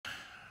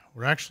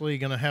We're actually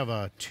going to have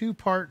a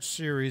two-part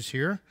series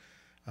here.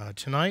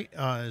 Tonight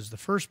is the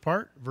first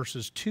part,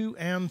 verses 2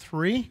 and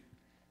 3.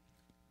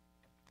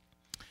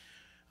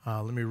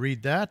 Let me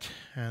read that.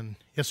 And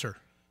yes, sir.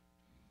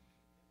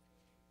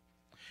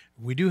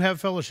 We do have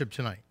fellowship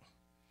tonight.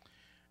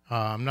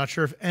 I'm not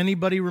sure if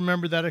anybody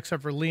remembered that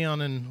except for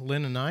Leon and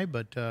Lynn and I,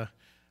 but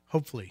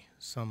hopefully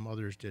some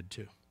others did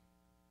too.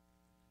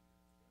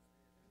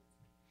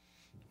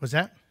 Was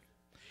that?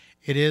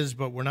 It is,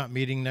 but we're not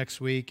meeting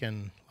next week,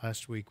 and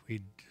last week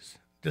we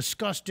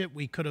discussed it.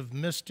 We could have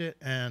missed it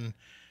and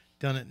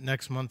done it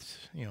next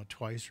month,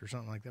 twice or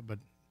something like that, but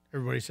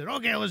everybody said,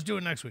 okay, let's do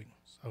it next week.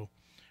 So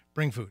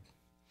bring food.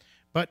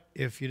 But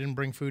if you didn't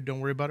bring food, don't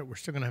worry about it. We're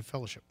still going to have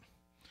fellowship.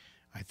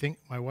 I think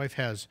my wife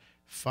has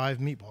 5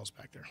 meatballs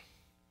back there.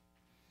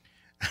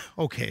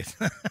 Okay.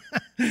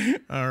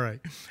 All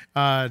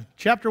right.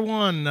 Chapter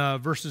 1,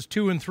 verses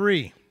 2 and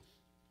 3.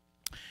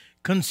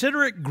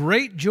 Consider it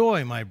great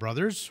joy, my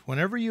brothers,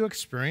 whenever you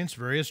experience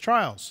various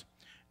trials,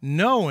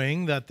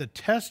 knowing that the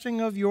testing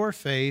of your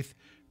faith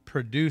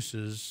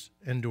produces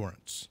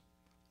endurance.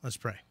 Let's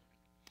pray.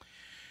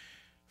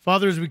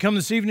 Father, as we come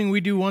this evening,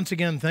 we do once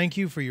again thank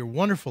you for your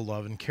wonderful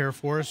love and care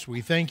for us. We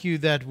thank you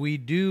that we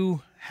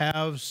do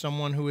have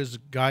someone who is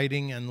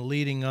guiding and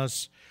leading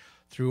us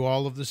through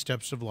all of the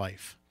steps of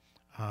life.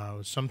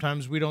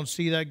 Sometimes we don't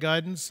see that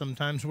guidance.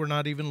 Sometimes we're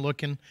not even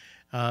looking.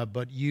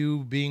 But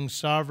you, being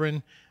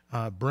sovereign,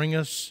 bring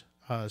us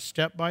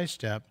step by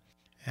step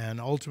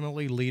and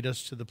ultimately lead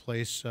us to the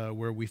place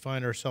where we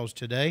find ourselves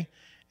today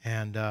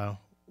and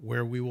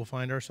where we will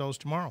find ourselves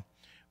tomorrow.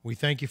 We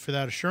thank you for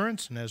that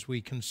assurance, and as we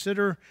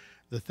consider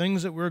the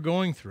things that we're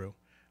going through,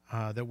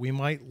 that we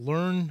might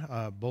learn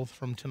both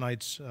from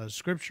tonight's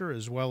scripture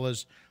as well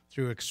as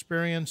through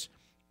experience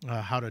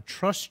how to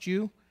trust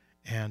you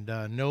and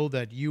know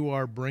that you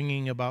are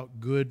bringing about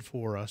good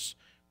for us.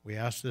 We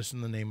ask this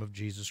in the name of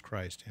Jesus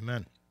Christ.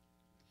 Amen.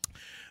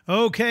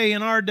 Okay,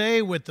 in our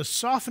day, with the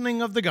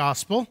softening of the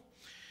gospel,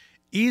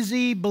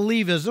 easy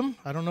believism,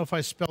 I don't know if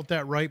I spelt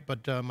that right,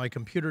 but my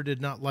computer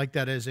did not like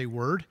that as a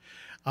word.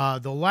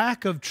 The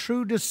lack of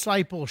true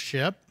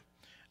discipleship,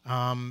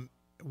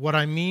 what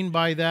I mean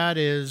by that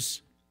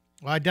is,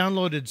 I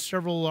downloaded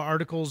several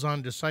articles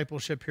on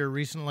discipleship here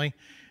recently,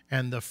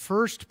 and the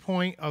first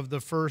point of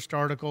the first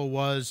article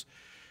was,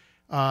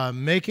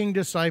 making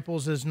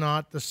disciples is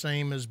not the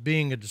same as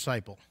being a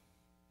disciple.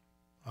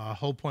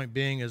 Whole point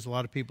being is a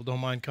lot of people don't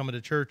mind coming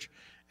to church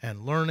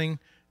and learning,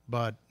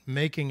 but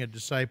making a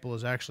disciple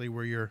is actually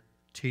where you're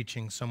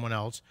teaching someone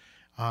else.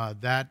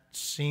 That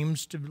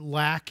seems to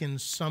lack in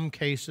some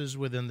cases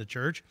within the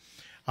church.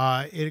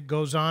 It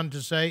goes on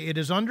to say, it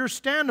is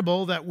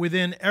understandable that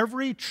within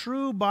every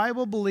true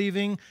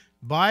Bible-believing,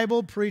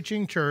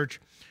 Bible-preaching church,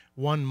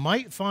 one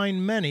might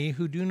find many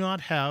who do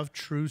not have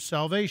true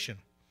salvation.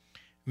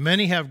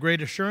 Many have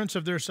great assurance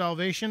of their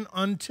salvation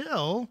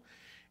until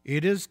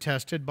it is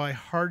tested by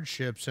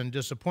hardships and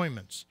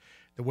disappointments.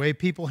 The way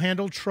people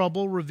handle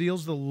trouble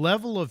reveals the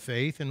level of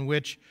faith in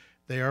which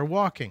they are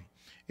walking.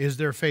 Is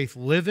their faith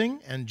living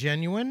and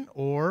genuine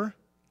or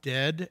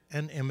dead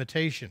and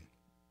imitation?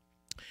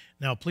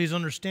 Now, please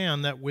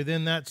understand that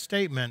within that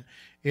statement,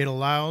 it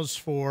allows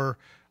for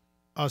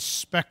a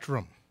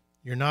spectrum.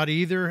 You don't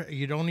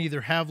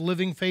either have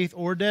living faith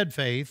or dead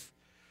faith.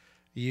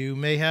 You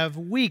may have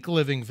weak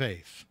living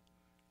faith,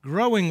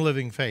 growing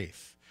living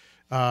faith,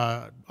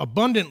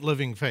 abundant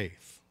living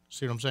faith.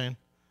 See what I'm saying?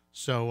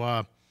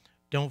 So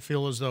don't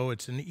feel as though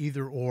it's an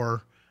either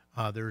or.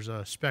 There's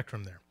a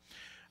spectrum there.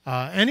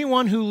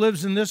 Anyone who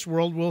lives in this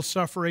world will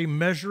suffer a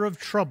measure of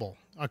trouble,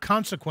 a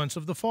consequence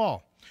of the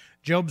fall.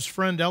 Job's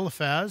friend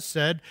Eliphaz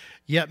said,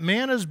 "Yet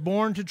man is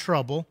born to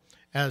trouble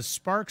as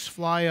sparks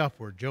fly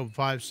upward." Job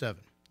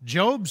 5:7.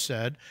 Job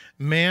said,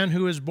 "Man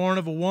who is born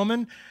of a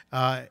woman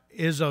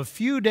is of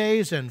few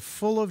days and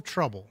full of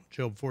trouble."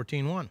 Job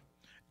 14:1.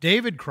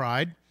 David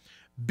cried,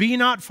 "Be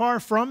not far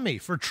from me,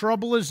 for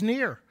trouble is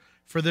near,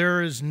 for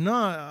there is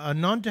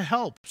none to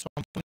help."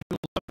 Psalm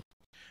 22:11.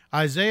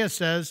 Isaiah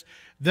says,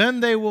 "Then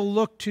they will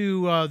look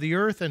to the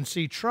earth and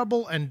see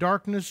trouble and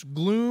darkness,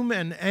 gloom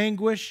and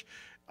anguish."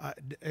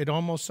 It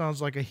almost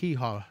sounds like a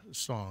hee-haw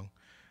song.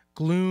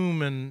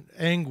 Gloom and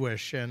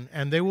anguish, and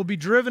they will be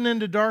driven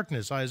into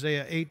darkness,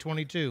 Isaiah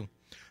 8:22.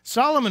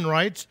 Solomon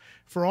writes,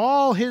 "For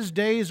all his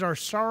days are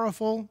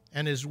sorrowful,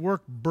 and his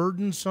work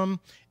burdensome.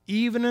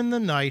 Even in the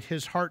night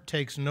his heart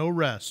takes no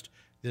rest.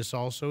 This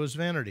also is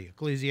vanity."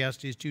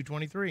 Ecclesiastes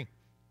 2:23.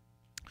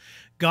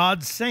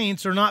 God's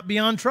saints are not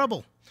beyond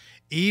trouble,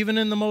 even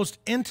in the most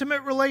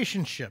intimate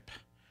relationship.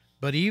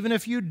 But even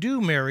if you do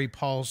marry,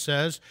 Paul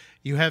says,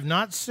 you have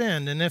not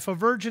sinned, and if a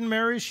virgin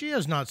marries, she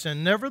has not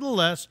sinned.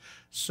 Nevertheless,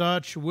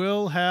 such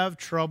will have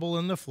trouble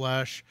in the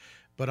flesh,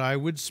 but I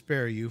would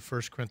spare you,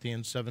 1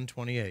 Corinthians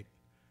 7:28.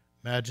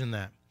 Imagine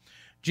that.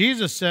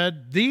 Jesus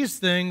said, "These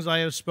things I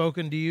have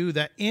spoken to you,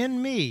 that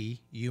in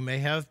me you may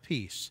have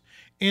peace.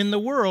 In the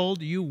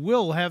world you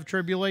will have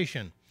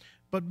tribulation,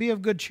 but be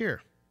of good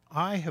cheer.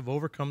 I have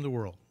overcome the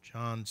world."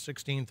 John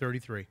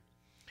 16:33.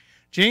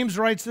 James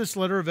writes this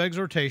letter of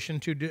exhortation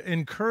to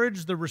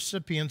encourage the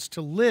recipients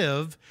to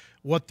live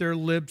what their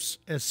lips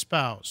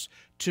espouse,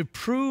 to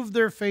prove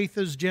their faith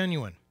is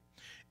genuine.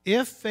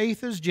 If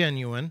faith is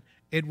genuine,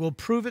 it will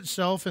prove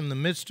itself in the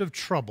midst of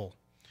trouble.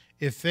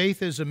 If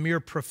faith is a mere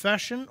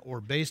profession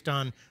or based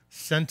on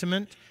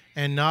sentiment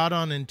and not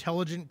on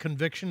intelligent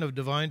conviction of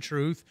divine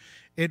truth,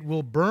 it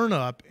will burn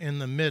up in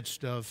the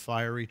midst of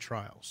fiery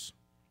trials.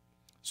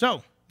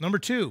 So, number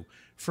 2,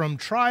 from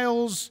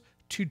trials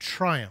to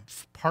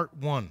triumph, part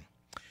 1.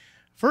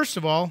 First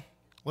of all,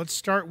 let's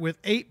start with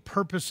 8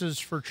 purposes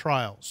for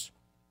trials.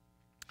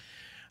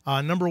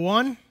 Number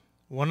 1,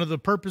 one of the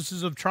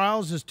purposes of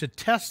trials is to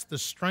test the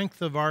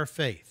strength of our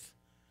faith.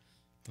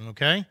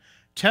 Okay?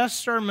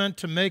 Tests are meant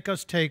to make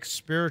us take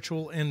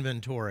spiritual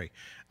inventory.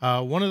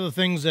 One of the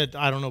things that,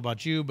 I don't know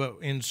about you, but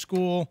in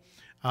school,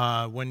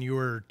 when you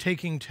were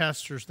taking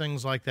tests or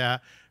things like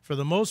that, for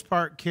the most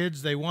part,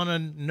 kids, they want to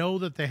know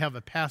that they have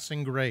a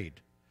passing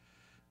grade.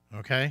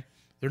 Okay?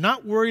 They're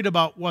not worried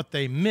about what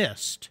they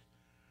missed.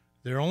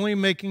 They're only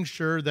making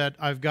sure that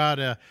I've got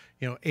a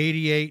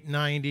 88,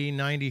 90,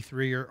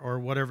 93, or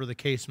whatever the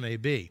case may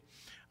be.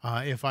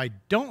 If I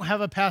don't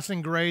have a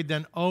passing grade,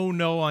 then, oh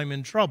no, I'm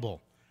in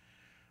trouble.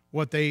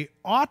 What they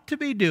ought to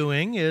be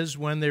doing is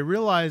when they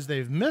realize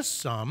they've missed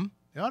some,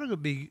 they ought to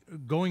be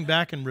going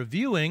back and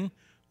reviewing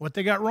what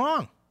they got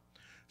wrong.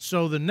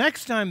 So the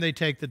next time they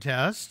take the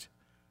test,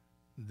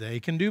 they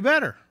can do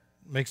better.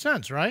 Makes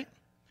sense, right?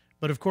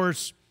 But of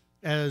course,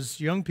 as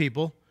young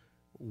people,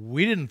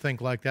 we didn't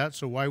think like that,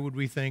 so why would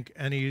we think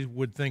any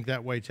would think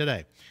that way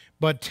today?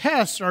 But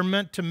tests are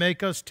meant to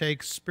make us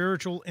take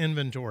spiritual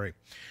inventory.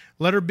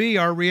 Letter B,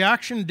 our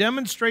reaction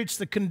demonstrates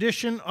the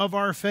condition of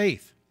our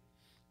faith.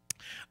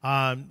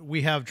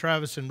 We have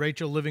Travis and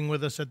Rachel living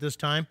with us at this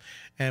time,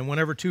 and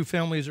whenever 2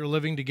 families are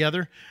living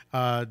together,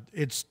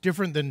 it's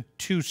different than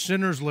 2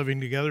 sinners living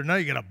together. Now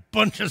you got a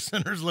bunch of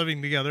sinners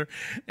living together,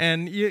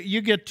 and you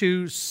get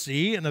to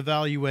see and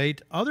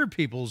evaluate other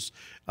people's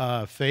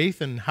faith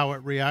and how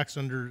it reacts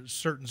under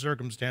certain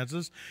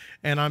circumstances.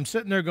 And I'm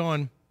sitting there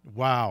going,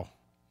 wow,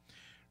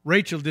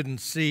 Rachel didn't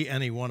see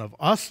any one of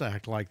us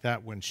act like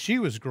that when she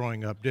was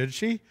growing up, did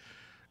she?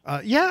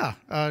 Yeah,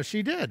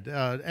 she did.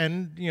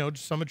 And,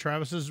 some of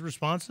Travis's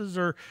responses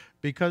are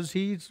because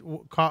he's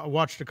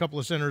watched a couple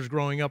of sinners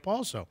growing up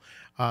also.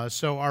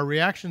 So our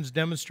reactions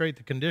demonstrate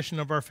the condition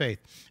of our faith.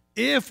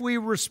 If we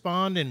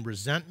respond in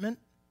resentment,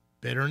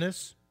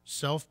 bitterness,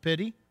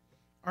 self-pity,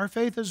 our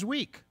faith is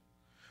weak.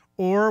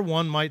 Or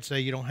one might say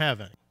you don't have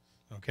any.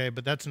 Okay,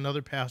 but that's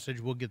another passage.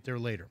 We'll get there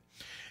later.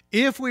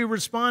 If we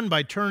respond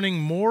by turning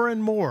more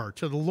and more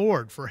to the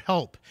Lord for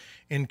help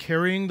in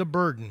carrying the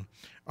burden,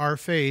 our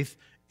faith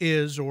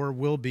is or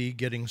will be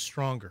getting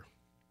stronger.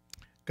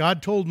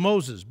 God told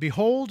Moses,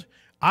 "Behold,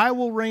 I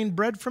will rain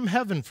bread from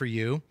heaven for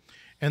you,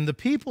 and the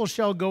people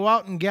shall go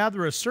out and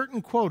gather a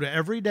certain quota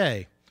every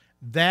day,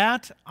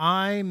 that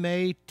I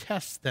may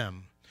test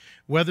them,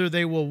 whether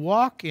they will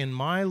walk in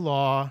my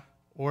law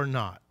or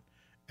not."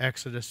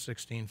 Exodus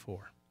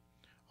 16:4.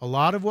 A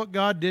lot of what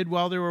God did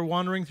while they were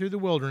wandering through the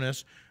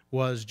wilderness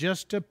was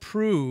just to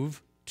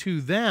prove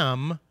to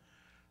them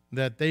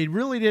that they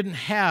really didn't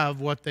have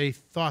what they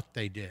thought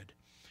they did.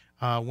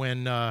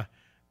 When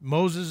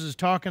Moses is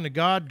talking to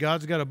God,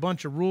 God's got a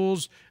bunch of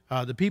rules.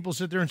 The people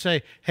sit there and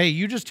say, hey,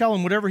 you just tell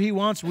him whatever he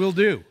wants, we'll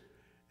do.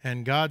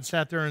 And God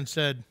sat there and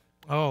said,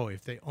 oh,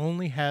 if they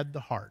only had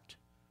the heart.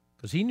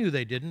 Because he knew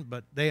they didn't,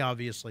 but they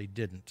obviously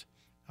didn't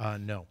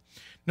know.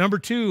 Number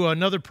 2,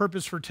 another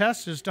purpose for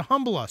tests is to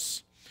humble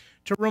us,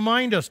 to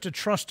remind us to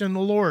trust in the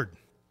Lord.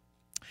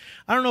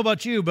 I don't know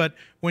about you, but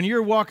when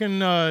you're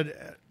walking,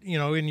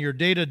 in your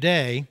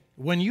day-to-day,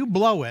 when you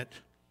blow it,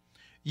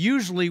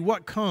 usually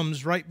what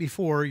comes right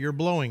before you're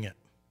blowing it?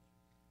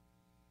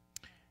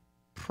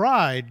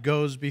 Pride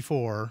goes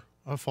before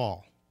a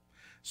fall.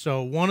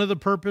 So one of the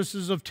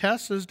purposes of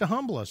tests is to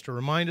humble us, to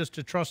remind us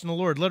to trust in the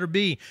Lord. Letter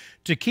B,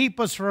 to keep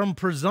us from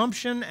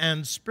presumption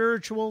and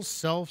spiritual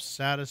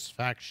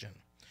self-satisfaction.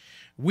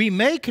 We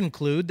may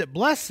conclude that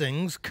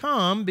blessings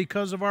come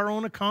because of our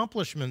own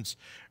accomplishments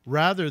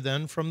rather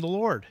than from the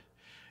Lord.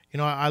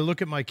 I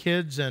look at my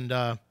kids, and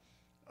a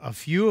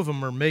few of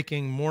them are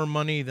making more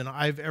money than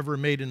I've ever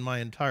made in my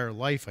entire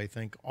life, I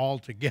think,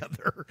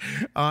 altogether.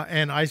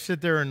 And I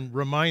sit there and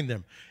remind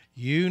them,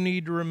 you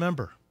need to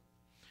remember,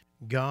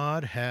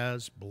 God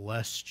has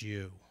blessed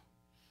you.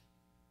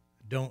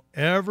 Don't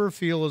ever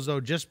feel as though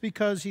just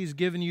because he's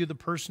given you the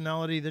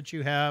personality that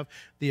you have,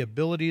 the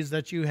abilities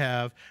that you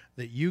have,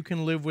 that you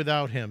can live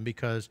without him,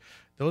 because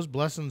those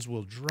blessings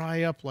will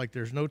dry up like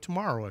there's no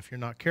tomorrow if you're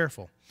not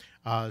careful.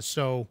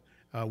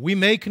 We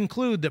may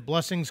conclude that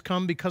blessings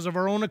come because of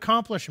our own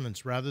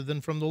accomplishments rather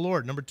than from the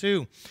Lord. Number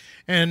 2,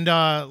 and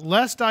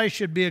lest I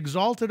should be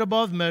exalted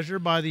above measure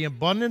by the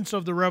abundance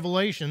of the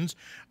revelations,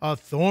 a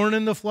thorn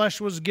in the flesh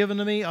was given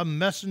to me, a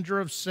messenger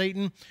of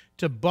Satan,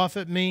 to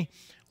buffet me,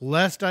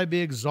 lest I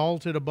be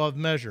exalted above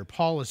measure.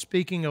 Paul is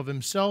speaking of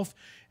himself.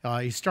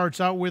 He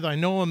starts out with, I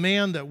know a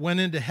man that went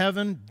into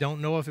heaven.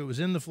 Don't know if it was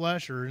in the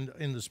flesh or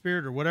in the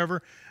spirit or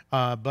whatever,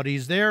 but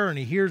he's there and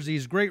he hears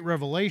these great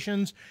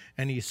revelations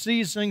and he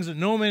sees things that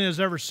no man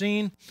has ever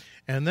seen.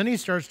 And then he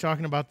starts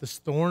talking about this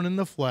thorn in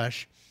the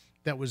flesh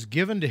that was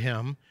given to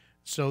him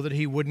so that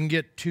he wouldn't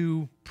get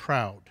too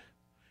proud.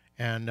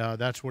 And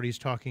that's what he's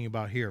talking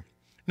about here.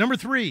 Number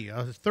 3,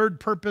 the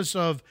third purpose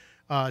of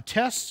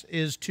tests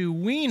is to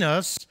wean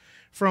us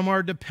from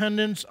our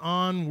dependence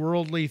on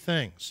worldly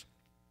things.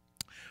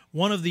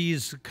 One of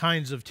these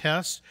kinds of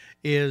tests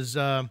is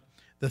the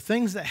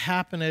things that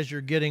happen as you're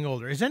getting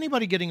older. Is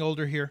anybody getting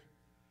older here?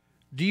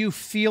 Do you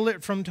feel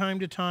it from time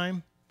to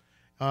time?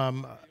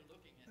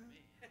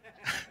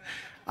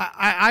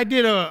 I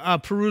did a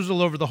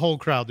perusal over the whole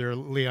crowd there,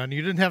 Leon.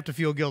 You didn't have to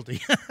feel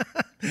guilty.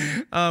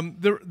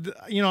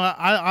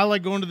 I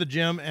like going to the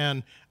gym,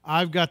 and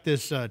I've got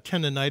this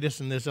tendonitis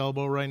in this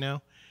elbow right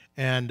now.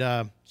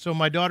 And so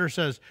my daughter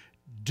says,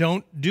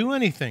 don't do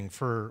anything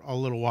for a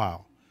little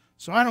while.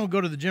 So I don't go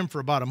to the gym for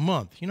about a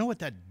month. You know what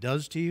that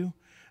does to you?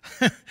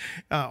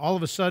 All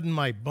of a sudden,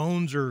 my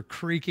bones are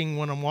creaking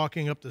when I'm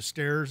walking up the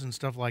stairs and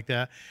stuff like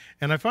that.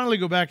 And I finally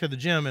go back to the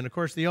gym, and, of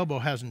course, the elbow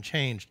hasn't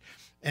changed.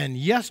 And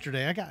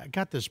yesterday, I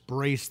got this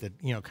brace that,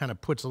 kind of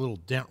puts a little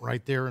dent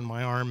right there in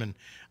my arm and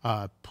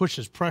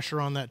pushes pressure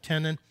on that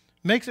tendon.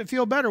 Makes it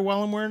feel better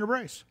while I'm wearing the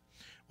brace.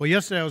 Well,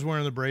 yesterday I was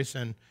wearing the brace,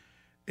 and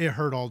it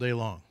hurt all day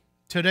long.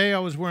 Today I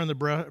was wearing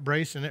the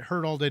brace, and it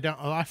hurt all day down.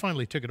 Oh, I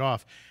finally took it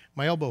off.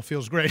 My elbow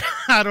feels great.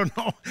 I don't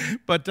know.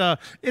 But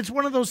it's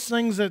one of those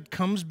things that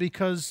comes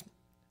because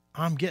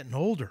I'm getting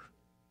older.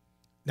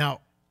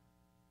 Now,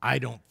 I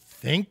don't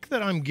think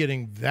that I'm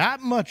getting that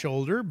much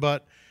older,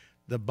 but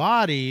the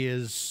body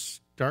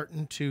is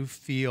starting to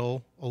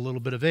feel a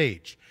little bit of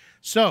age.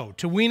 So,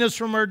 to wean us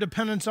from our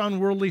dependence on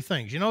worldly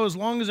things. As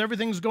long as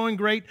everything's going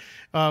great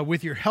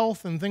with your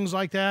health and things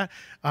like that,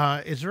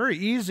 it's very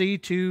easy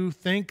to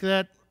think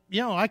that,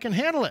 I can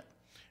handle it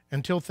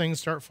until things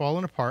start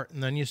falling apart,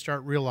 and then you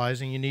start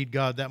realizing you need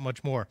God that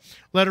much more.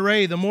 Letter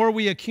A, the more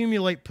we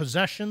accumulate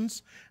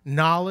possessions,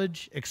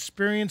 knowledge,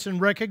 experience, and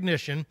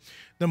recognition,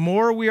 the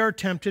more we are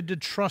tempted to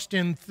trust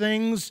in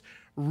things,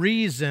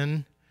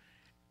 reason,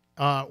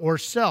 or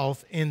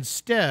self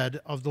instead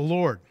of the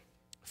Lord.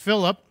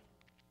 Philip,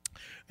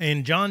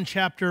 in John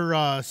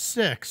chapter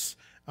 6,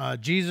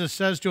 Jesus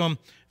says to him,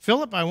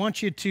 Philip, I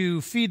want you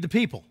to feed the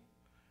people.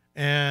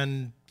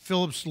 And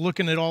Philip's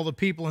looking at all the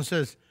people and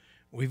says,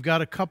 we've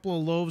got a couple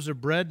of loaves of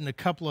bread and a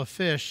couple of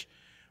fish.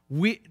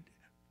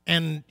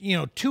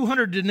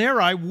 200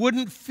 denarii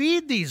wouldn't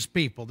feed these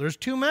people. There's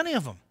too many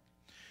of them.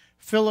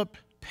 Philip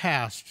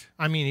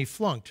he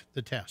flunked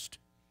the test.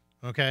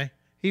 Okay?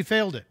 He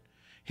failed it.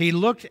 He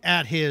looked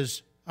at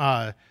his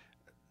what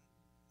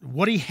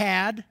he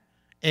had,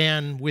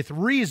 and with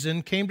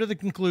reason came to the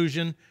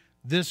conclusion,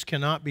 this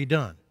cannot be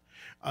done.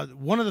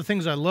 One of the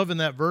things I love in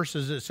that verse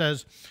is it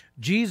says,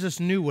 Jesus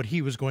knew what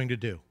he was going to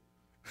do.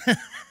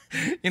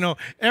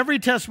 Every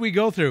test we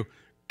go through,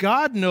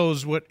 God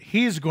knows what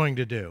he's going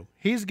to do.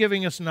 He's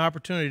giving us an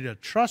opportunity to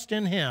trust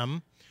in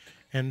him,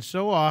 and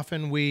so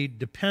often we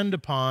depend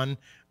upon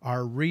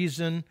our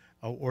reason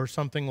or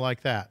something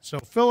like that. So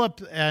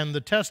Philip and the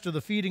test of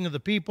the feeding of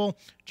the people,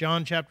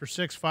 John chapter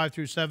 6, 5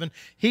 through 7,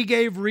 he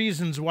gave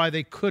reasons why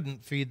they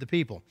couldn't feed the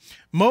people.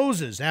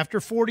 Moses,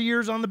 after 40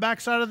 years on the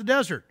backside of the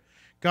desert,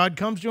 God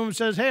comes to him and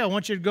says, hey, I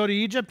want you to go to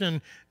Egypt and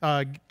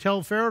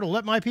tell Pharaoh to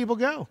let my people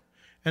go.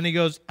 And he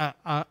goes,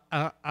 I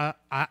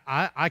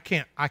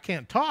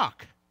can't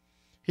talk.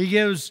 He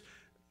gives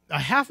a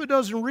half a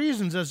dozen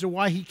reasons as to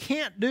why he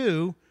can't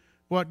do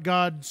what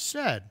God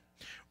said.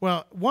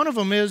 Well, one of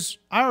them is,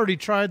 I already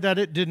tried that,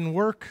 it didn't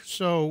work,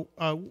 so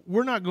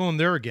we're not going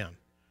there again.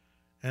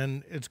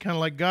 And it's kind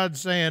of like God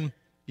saying,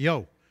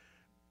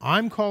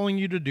 I'm calling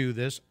you to do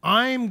this.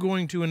 I'm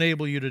going to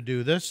enable you to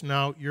do this.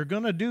 Now, you're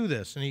going to do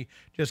this. And he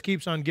just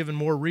keeps on giving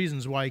more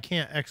reasons why he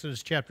can't.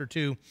 Exodus chapter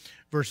 2,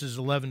 verses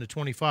 11 to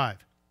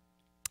 25.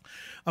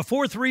 A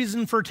fourth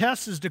reason for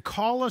tests is to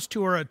call us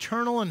to our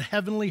eternal and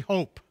heavenly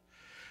hope.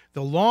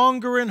 The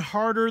longer and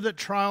harder that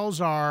trials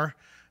are,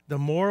 the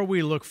more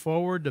we look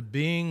forward to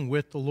being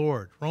with the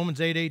Lord. Romans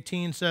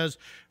 8:18 says,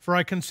 for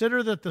I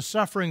consider that the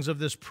sufferings of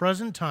this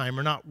present time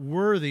are not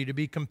worthy to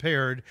be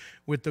compared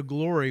with the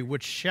glory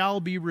which shall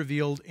be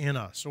revealed in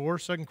us. Or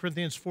 2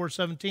 Corinthians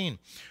 4:17,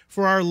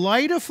 for our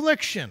light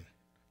affliction,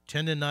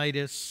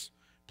 tendinitis,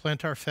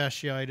 plantar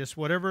fasciitis,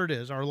 whatever it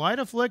is, our light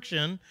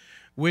affliction,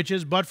 which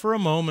is but for a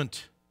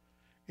moment,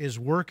 is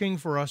working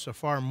for us a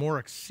far more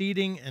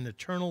exceeding and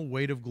eternal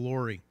weight of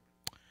glory.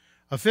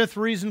 A fifth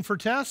reason for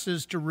tests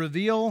is to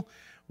reveal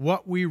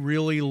what we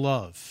really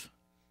love.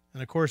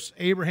 And of course,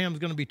 Abraham's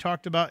going to be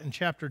talked about in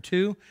chapter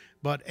 2,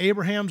 but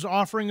Abraham's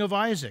offering of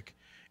Isaac,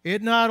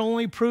 it not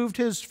only proved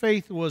his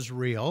faith was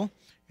real,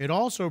 it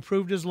also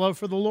proved his love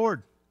for the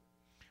Lord.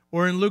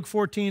 Or in Luke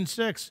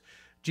 14:6,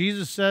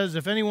 Jesus says,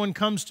 if anyone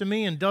comes to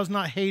me and does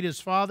not hate his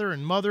father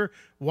and mother,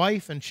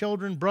 wife and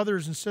children,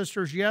 brothers and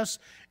sisters, yes,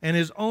 and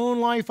his own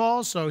life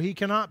also, he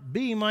cannot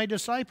be my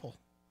disciple.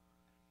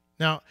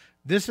 Now,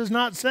 this is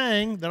not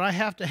saying that I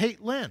have to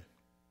hate Lynn.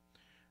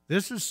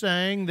 This is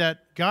saying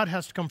that God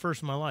has to come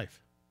first in my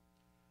life.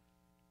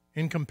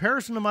 In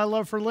comparison to my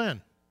love for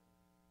Lynn,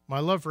 my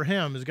love for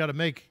him has got to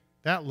make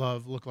that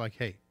love look like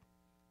hate.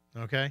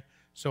 Okay?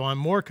 So I'm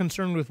more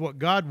concerned with what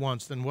God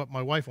wants than what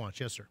my wife wants.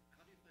 Yes, sir.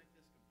 How do you think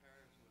this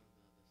compares with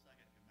the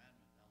second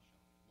commandment,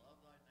 thou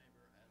shalt love thy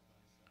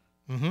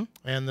neighbor as thyself?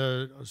 And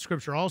the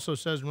scripture also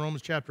says in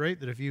Romans chapter 8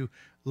 that if you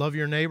love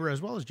your neighbor,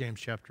 as well as James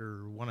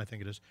chapter 1, I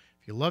think it is,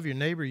 if you love your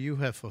neighbor, you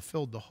have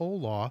fulfilled the whole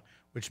law,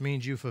 which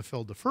means you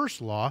fulfilled the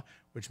first law,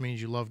 which means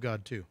you love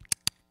God too.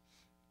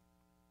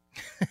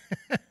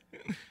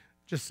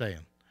 Just saying.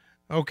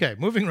 Okay,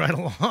 moving right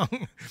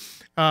along.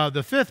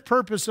 The fifth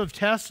purpose of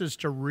tests is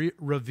to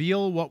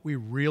reveal what we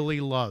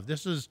really love.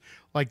 This is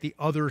like the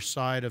other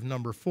side of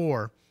number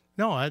 4.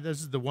 No, this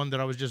is the one that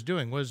I was just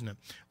doing, wasn't it?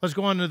 Let's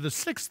go on to the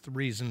sixth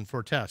reason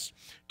for tests.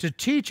 To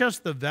teach us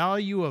the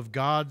value of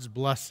God's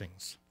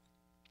blessings.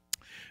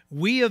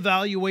 We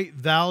evaluate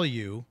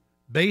value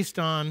based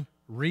on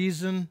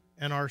reason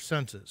and our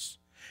senses,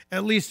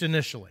 at least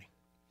initially.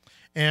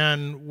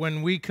 And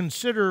when we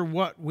consider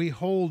what we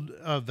hold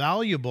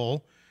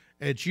valuable,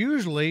 it's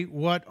usually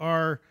what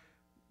our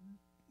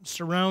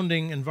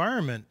surrounding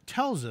environment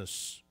tells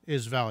us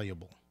is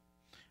valuable.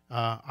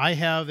 I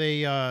have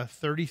a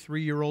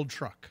 33-year-old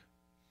truck.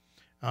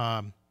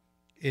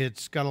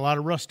 It's got a lot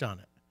of rust on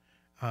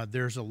it.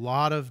 There's a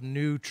lot of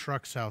new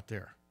trucks out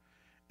there,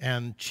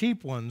 and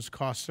cheap ones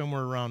cost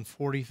somewhere around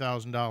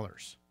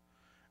 $40,000.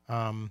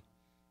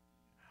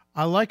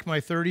 I like my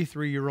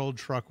 33-year-old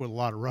truck with a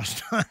lot of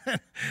rust on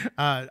it.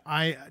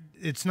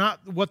 It's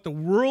not what the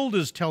world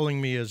is telling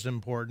me is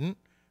important.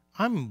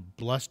 I'm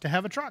blessed to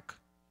have a truck,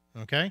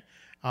 okay?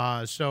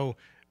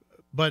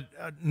 But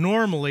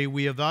normally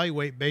we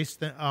evaluate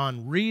based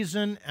on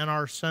reason and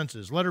our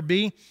senses. Letter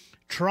B,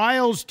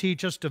 trials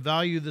teach us to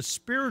value the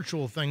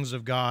spiritual things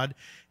of God,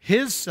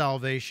 His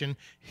salvation,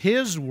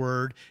 His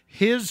word,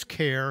 His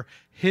care,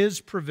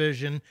 His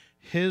provision,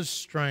 His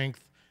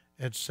strength,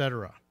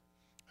 etc.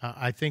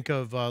 I think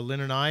of Lynn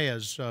and I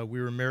as we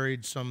were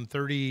married some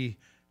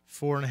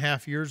 34 and a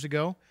half years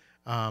ago.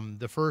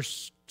 The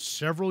first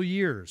several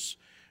years,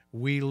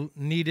 we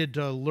needed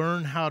to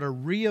learn how to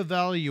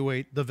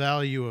reevaluate the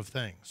value of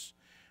things.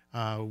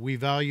 We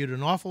valued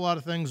an awful lot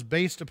of things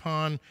based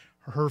upon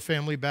her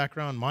family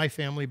background, my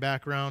family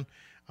background.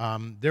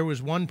 There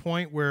was one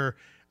point where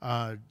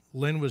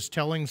Lynn was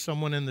telling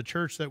someone in the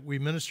church that we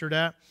ministered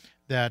at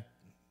that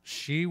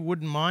she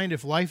wouldn't mind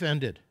if life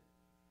ended,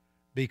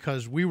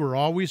 because we were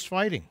always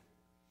fighting.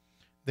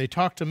 They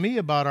talked to me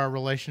about our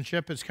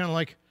relationship. It's kind of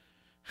like,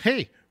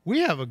 hey, we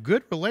have a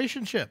good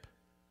relationship.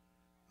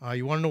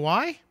 You want to know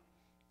why?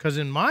 Because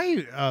in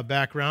my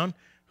background,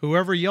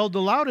 whoever yelled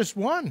the loudest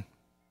won.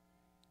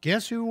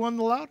 Guess who won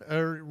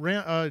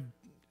the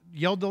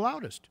yelled the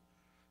loudest?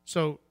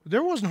 So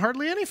there wasn't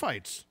hardly any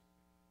fights.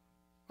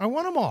 I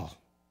won them all.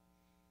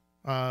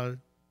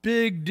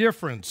 Big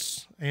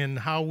difference in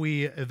how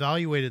we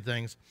evaluated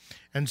things.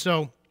 And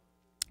so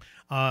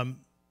the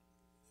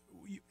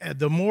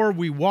more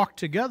we walked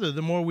together,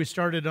 the more we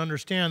started to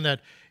understand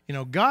that,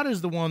 God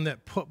is the one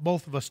that put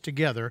both of us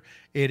together.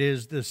 It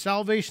is the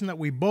salvation that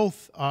we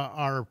both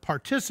are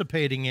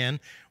participating in.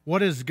 What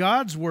does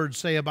God's word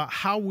say about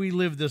how we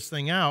live this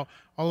thing out?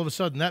 All of a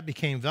sudden, that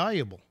became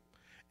valuable.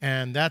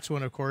 And that's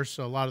when, of course,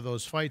 a lot of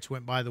those fights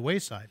went by the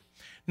wayside.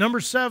 Number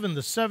 7,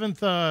 the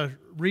seventh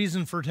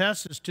reason for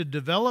tests is to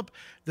develop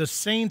the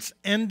saints'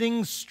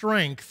 enduring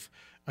strength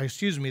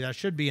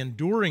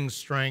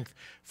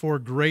for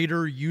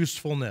greater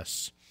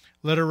usefulness.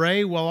 Letter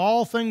A, while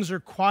all things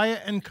are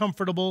quiet and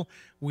comfortable,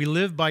 we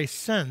live by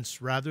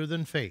sense rather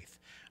than faith.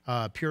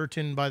 A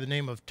Puritan by the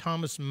name of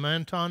Thomas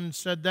Manton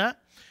said that.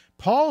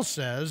 Paul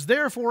says,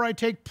 therefore I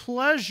take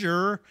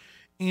pleasure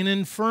in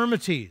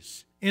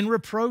infirmities, in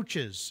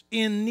reproaches,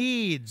 in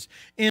needs,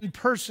 in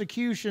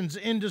persecutions,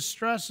 in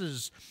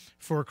distresses,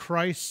 for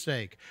Christ's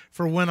sake.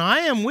 For when I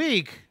am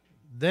weak,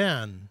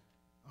 then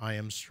I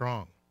am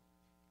strong.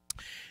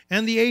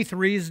 And the 8th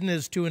reason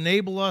is to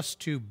enable us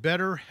to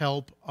better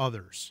help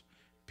others.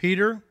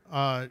 Peter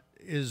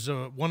is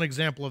one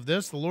example of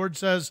this. The Lord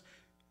says,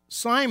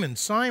 Simon,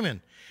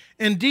 Simon,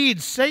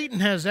 indeed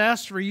Satan has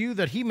asked for you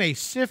that he may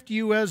sift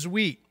you as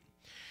wheat.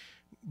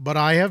 But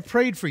I have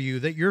prayed for you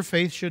that your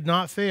faith should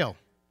not fail.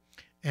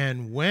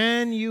 And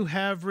when you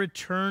have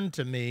returned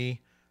to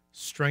me,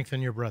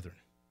 strengthen your brethren.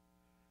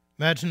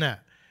 Imagine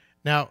that.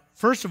 Now,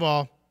 first of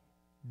all,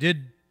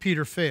 did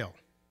Peter fail?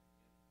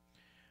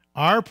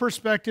 Our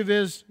perspective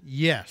is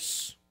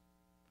yes.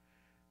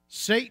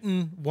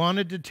 Satan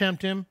wanted to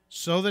tempt him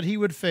so that he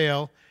would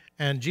fail,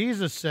 and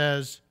Jesus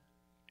says,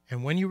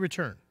 and when you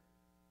return.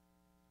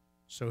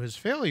 So his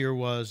failure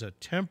was a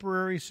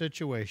temporary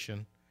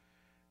situation.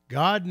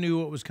 God knew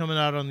what was coming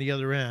out on the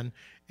other end,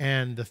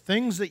 and the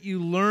things that you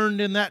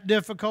learned in that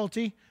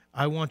difficulty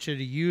I want you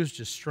to use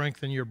to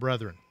strengthen your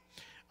brethren.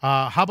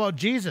 How about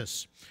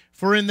Jesus?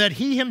 For in that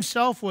he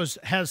himself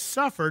has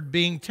suffered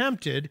being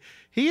tempted,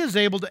 he is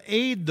able to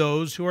aid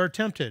those who are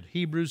tempted.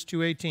 Hebrews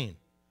 2:18.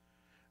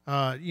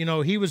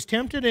 He was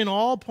tempted in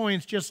all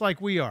points just like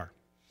we are.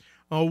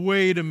 Oh,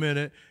 wait a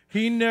minute.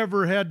 He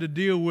never had to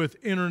deal with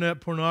internet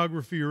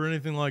pornography or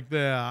anything like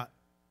that.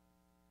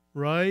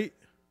 Right?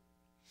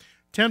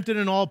 Tempted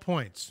in all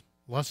points.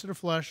 Lust of the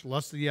flesh,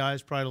 lust of the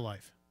eyes, pride of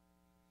life.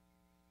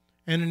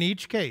 And in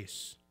each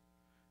case,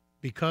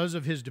 because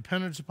of his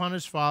dependence upon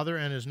his Father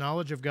and his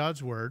knowledge of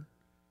God's Word,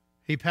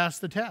 he passed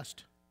the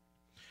test.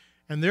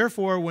 And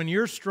therefore, when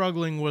you're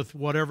struggling with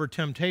whatever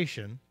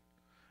temptation,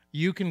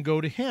 you can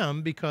go to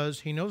him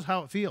because he knows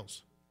how it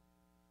feels.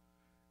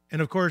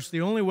 And of course,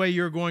 the only way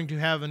you're going to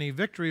have any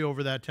victory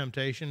over that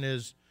temptation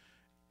is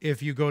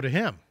if you go to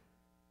him.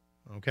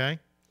 Okay?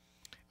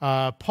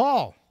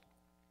 Paul,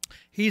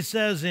 he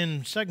says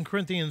in 2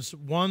 Corinthians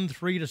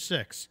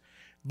 1:3-6,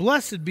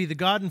 Blessed be the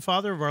God and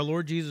Father of our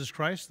Lord Jesus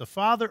Christ, the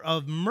Father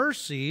of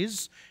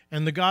mercies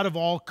and the God of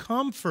all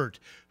comfort,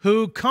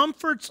 who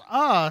comforts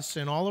us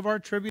in all of our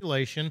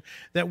tribulation,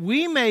 that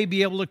we may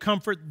be able to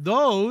comfort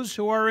those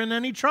who are in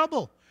any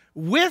trouble,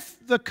 with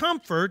the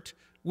comfort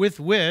with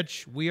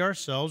which we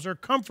ourselves are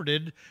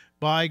comforted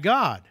by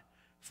God.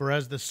 For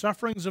as the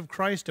sufferings of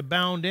Christ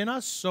abound in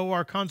us, so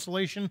our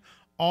consolation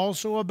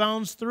also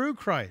abounds through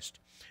Christ.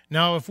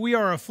 Now, if we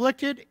are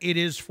afflicted, it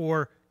is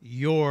for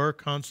your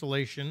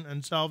consolation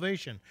and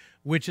salvation,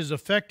 which is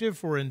effective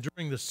for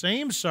enduring the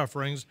same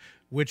sufferings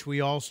which we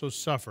also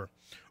suffer.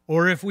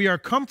 Or if we are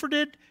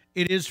comforted,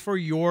 it is for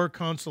your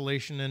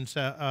consolation and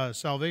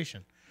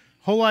salvation.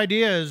 Whole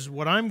idea is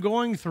what I'm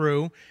going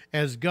through,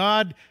 as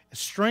God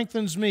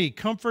strengthens me,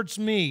 comforts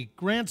me,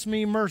 grants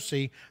me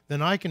mercy,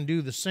 then I can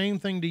do the same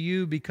thing to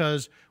you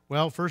because,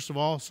 well, first of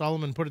all,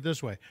 Solomon put it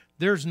this way,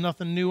 there's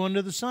nothing new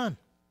under the sun.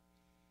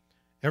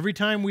 Every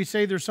time we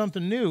say there's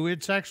something new,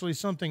 it's actually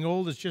something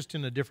old. It's just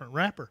in a different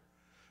wrapper.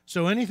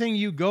 So anything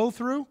you go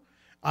through,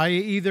 I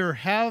either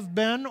have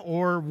been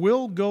or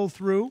will go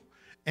through,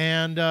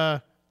 and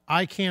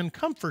I can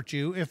comfort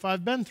you if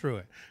I've been through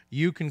it.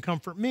 You can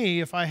comfort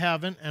me if I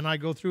haven't and I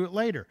go through it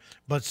later.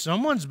 But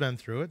someone's been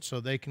through it,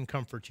 so they can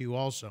comfort you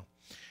also.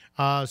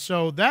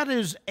 So that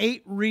is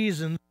 8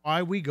 reasons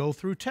why we go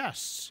through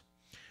tests.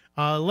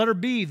 Letter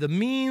B, the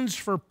means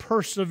for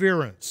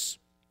perseverance.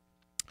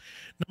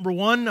 Number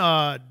 1,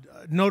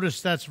 notice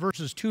that's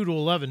verses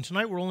 2-11.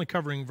 Tonight we're only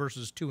covering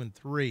verses 2 and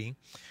 3.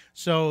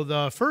 So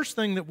the first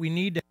thing that we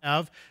need to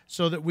have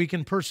so that we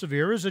can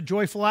persevere is a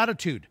joyful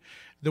attitude.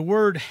 The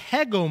word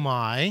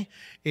hegomai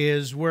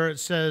is where it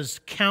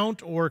says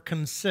count or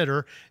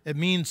consider. It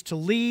means to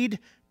lead,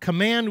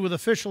 command with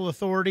official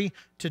authority,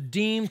 to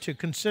deem, to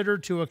consider,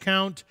 to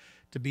account,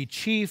 to be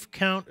chief,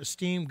 count,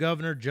 esteem,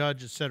 governor,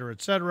 judge, etc.,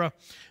 etc.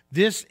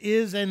 This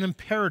is an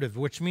imperative,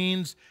 which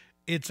means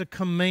it's a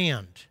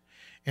command.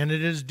 And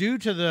it is due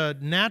to the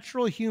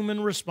natural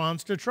human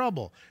response to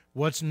trouble.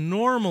 What's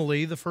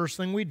normally the first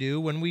thing we do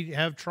when we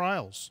have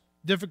trials,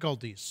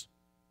 difficulties?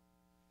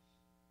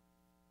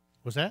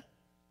 What's that?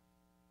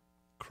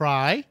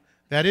 Cry.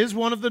 That is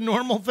one of the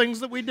normal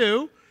things that we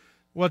do.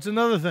 What's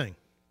another thing?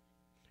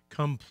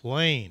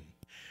 Complain,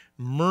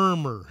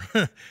 murmur,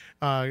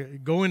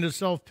 go into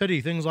self-pity,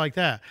 things like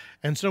that.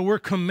 And so we're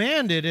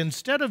commanded,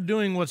 instead of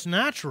doing what's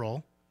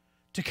natural,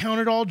 to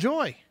count it all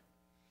joy.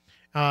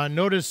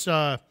 Notice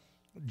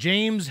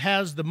James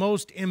has the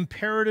most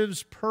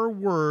imperatives per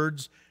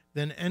words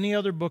than any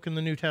other book in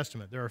the New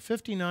Testament. There are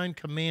 59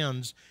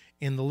 commands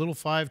in the little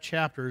 5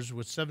 chapters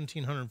with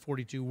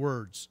 1,742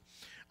 words.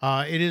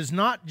 It is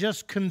not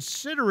just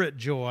consider it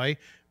joy,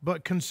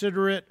 but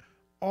consider it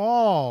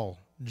all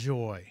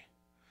joy.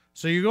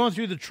 So you're going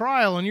through the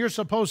trial and you're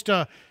supposed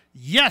to,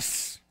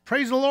 yes,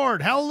 praise the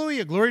Lord,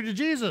 hallelujah, glory to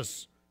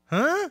Jesus.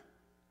 Huh?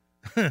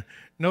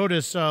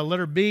 Notice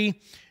letter B.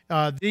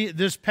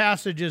 This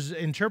passage is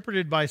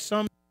interpreted by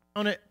some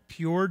on it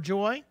pure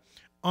joy,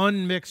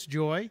 unmixed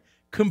joy,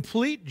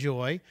 complete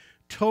joy,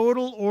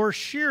 total or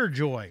sheer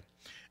joy.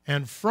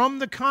 And from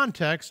the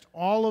context,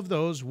 all of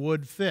those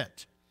would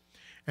fit.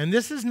 And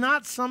this is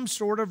not some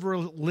sort of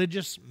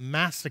religious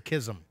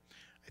masochism.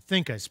 I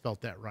think I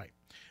spelt that right.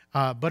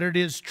 But it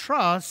is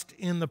trust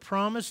in the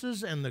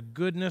promises and the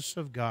goodness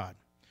of God.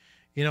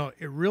 You know,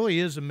 it really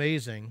is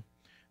amazing.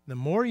 The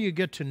more you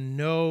get to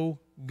know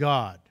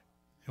God,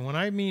 and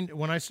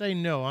when I say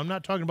know, I'm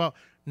not talking about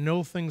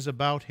know things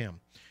about Him,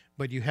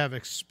 but you have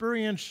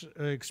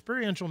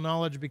experiential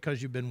knowledge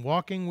because you've been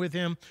walking with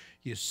Him.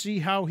 You see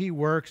how He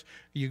works.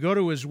 You go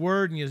to His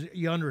Word and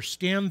you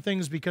understand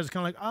things because it's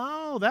kind of like,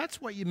 oh, that's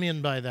what you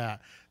mean by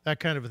that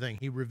kind of a thing.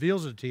 He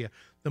reveals it to you.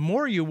 The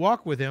more you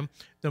walk with Him,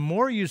 the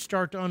more you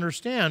start to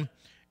understand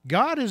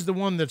God is the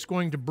one that's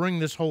going to bring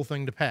this whole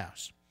thing to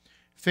pass.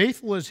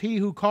 Faithful is He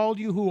who called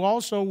you, who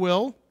also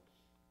will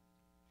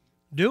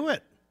do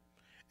it.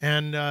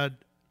 And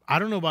I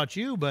don't know about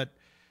you, but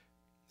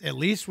at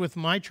least with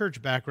my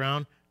church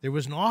background, there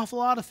was an awful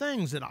lot of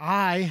things that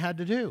I had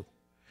to do.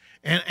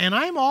 And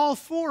I'm all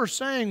for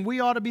saying we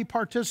ought to be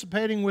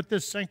participating with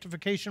this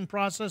sanctification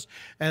process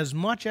as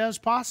much as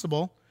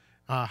possible.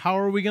 How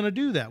are we going to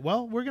do that?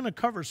 Well, we're going to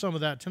cover some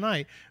of that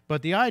tonight.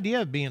 But the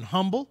idea of being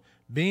humble,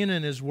 being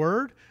in His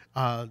Word,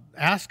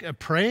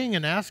 praying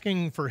and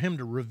asking for Him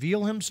to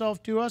reveal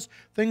Himself to us,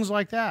 things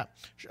like that.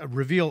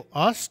 Reveal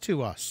us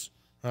to us.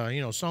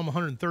 Psalm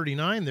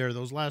 139 there,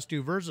 those last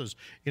two verses.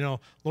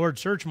 Lord,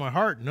 search my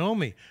heart, know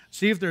me.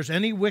 See if there's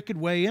any wicked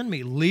way in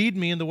me. Lead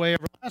me in the way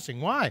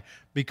everlasting. Why?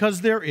 Because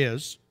there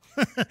is,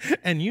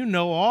 and you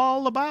know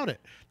all about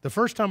it. The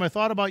first time I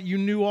thought about you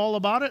knew all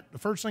about it, the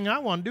first thing I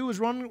want to do is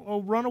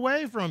run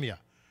away from you.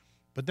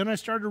 But then I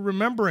started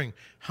remembering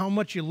how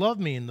much you love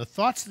me and the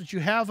thoughts that you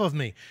have of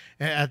me.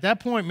 At that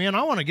point, man,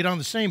 I want to get on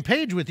the same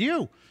page with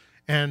you.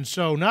 And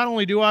so not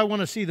only do I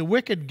want to see the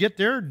wicked get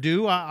their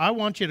due, I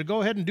want you to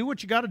go ahead and do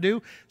what you got to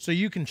do so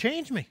you can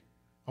change me.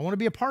 I want to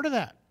be a part of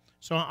that.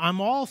 So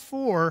I'm all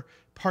for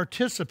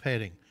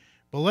participating.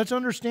 But let's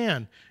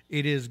understand,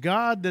 it is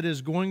God that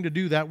is going to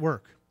do that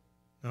work.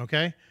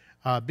 Okay?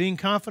 Being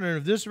confident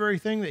of this very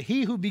thing, that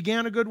He who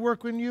began a good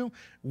work in you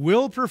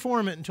will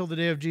perform it until the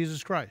day of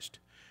Jesus Christ.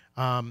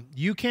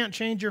 You can't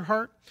change your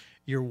heart.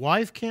 Your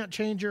wife can't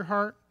change your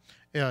heart.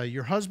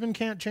 Your husband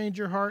can't change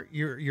your heart.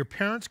 Your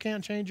parents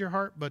can't change your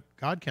heart, but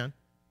God can.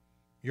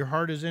 Your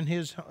heart is in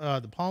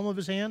the palm of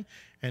His hand,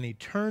 and He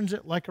turns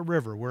it like a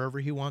river wherever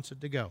He wants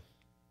it to go.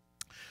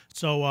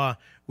 So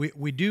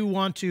we do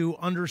want to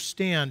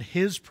understand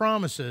His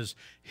promises,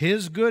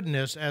 His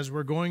goodness as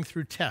we're going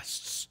through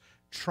tests,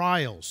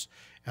 trials,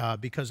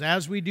 because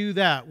as we do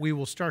that, we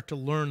will start to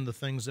learn the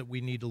things that we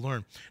need to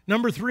learn.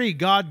 Number 3,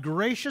 God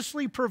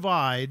graciously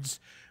provides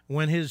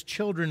when His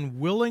children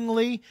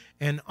willingly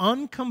and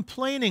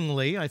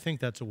uncomplainingly, I think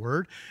that's a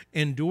word,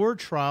 endure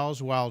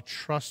trials while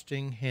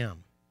trusting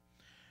Him.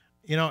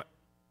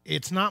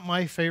 It's not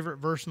my favorite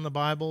verse in the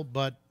Bible,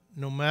 but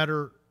no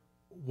matter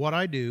what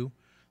I do,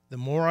 the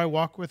more I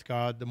walk with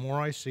God, the more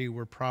I see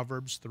where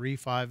Proverbs 3,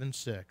 5, and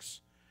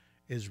 6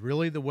 is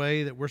really the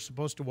way that we're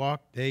supposed to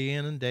walk day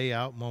in and day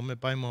out, moment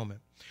by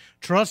moment.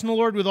 Trust in the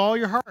Lord with all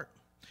your heart.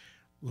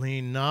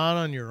 Lean not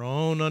on your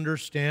own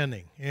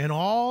understanding. In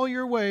all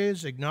your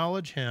ways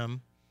acknowledge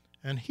Him,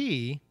 and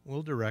He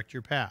will direct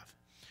your path,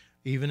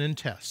 even in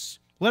tests.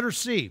 Letter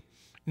C,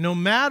 no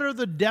matter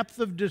the depth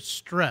of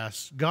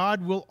distress,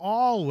 God will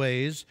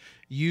always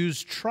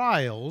use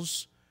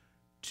trials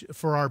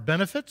for our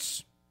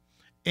benefits,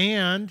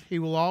 and He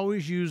will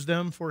always use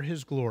them for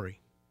His glory.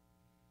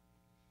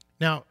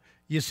 Now,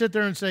 you sit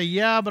there and say,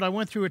 yeah, but I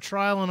went through a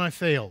trial and I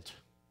failed.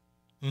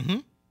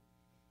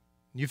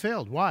 You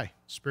failed. Why?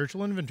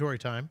 Spiritual inventory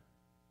time.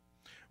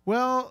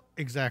 Well,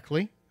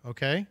 exactly.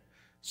 Okay.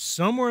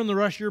 Somewhere in the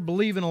rush, you're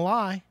believing a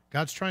lie.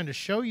 God's trying to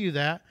show you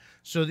that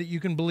so that you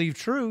can believe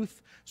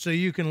truth, so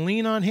you can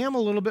lean on Him a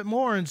little bit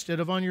more instead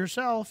of on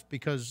yourself,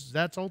 because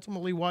that's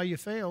ultimately why you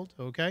failed.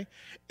 Okay.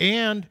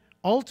 And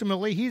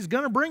ultimately, He's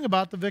going to bring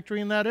about the victory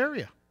in that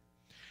area.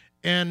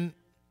 And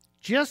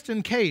just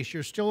in case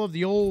you're still of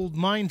the old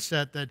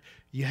mindset that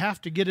you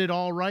have to get it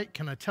all right,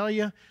 can I tell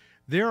you,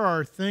 there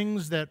are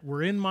things that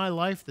were in my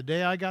life the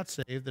day I got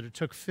saved that it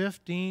took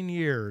 15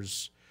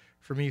 years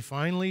for me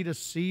finally to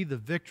see the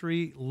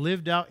victory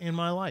lived out in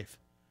my life.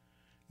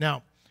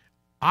 Now,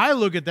 I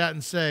look at that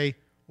and say,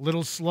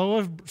 little slow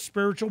of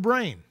spiritual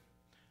brain.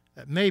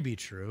 That may be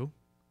true.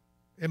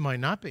 It might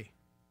not be.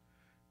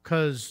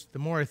 Because the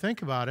more I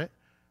think about it,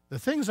 the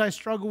things I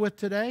struggle with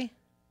today,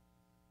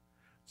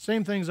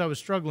 same things I was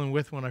struggling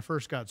with when I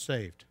first got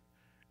saved.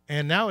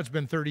 And now it's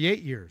been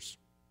 38 years.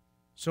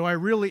 So I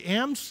really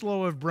am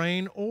slow of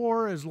brain,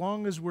 or as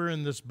long as we're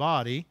in this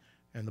body,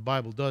 and the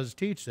Bible does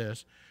teach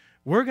this,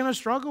 we're going to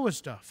struggle with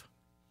stuff.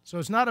 So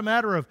it's not a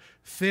matter of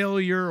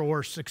failure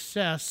or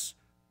success.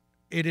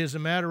 It is a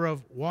matter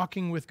of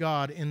walking with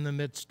God in the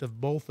midst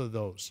of both of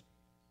those.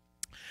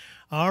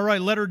 All right,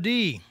 letter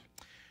D.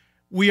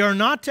 We are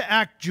not to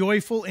act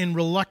joyful in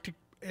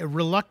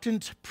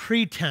reluctant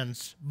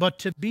pretense, but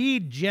to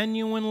be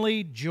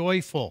genuinely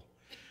joyful.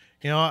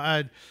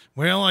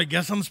 I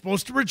guess I'm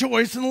supposed to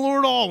rejoice in the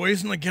Lord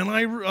always, and again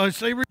I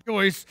say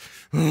rejoice.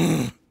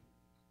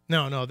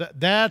 No,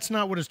 that's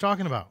not what it's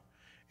talking about.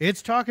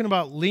 It's talking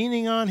about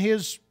leaning on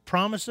His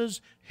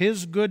promises,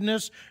 His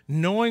goodness,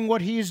 knowing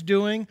what He's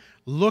doing,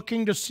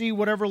 looking to see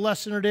whatever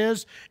lesson it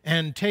is,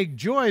 and take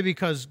joy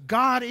because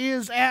God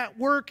is at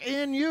work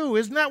in you.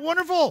 Isn't that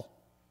wonderful?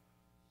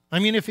 I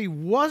mean, if He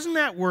wasn't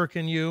at work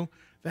in you,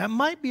 that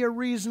might be a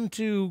reason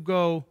to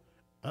go,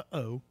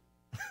 uh-oh,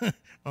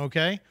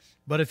 okay?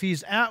 But if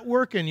He's at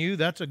work in you,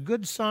 that's a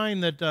good sign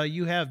that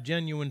you have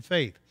genuine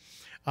faith.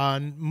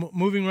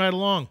 Moving right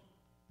along.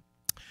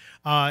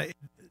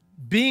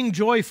 Being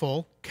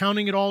joyful,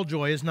 counting it all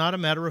joy, is not a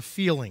matter of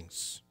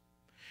feelings.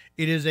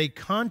 It is a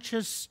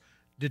conscious,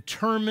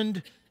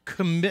 determined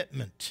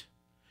commitment.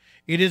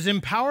 It is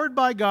empowered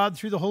by God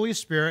through the Holy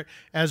Spirit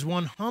as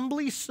one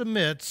humbly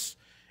submits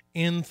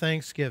in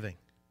thanksgiving.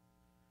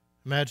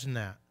 Imagine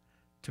that.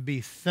 To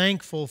be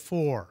thankful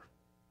for.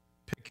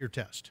 Pick your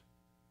test.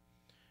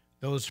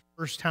 Those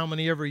first how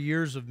many ever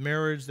years of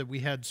marriage that we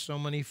had so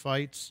many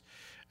fights.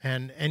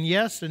 And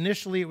yes,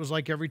 initially it was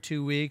like every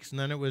 2 weeks, and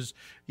then it was,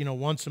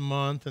 once a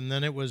month, and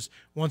then it was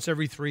once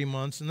every 3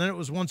 months, and then it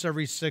was once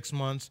every 6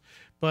 months.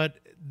 But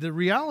the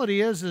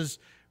reality is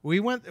we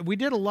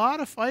did a lot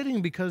of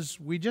fighting because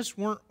we just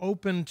weren't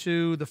open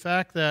to the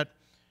fact that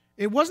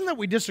it wasn't that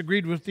we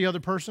disagreed with the other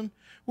person.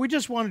 We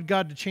just wanted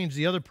God to change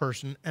the other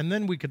person, and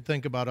then we could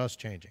think about us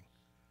changing.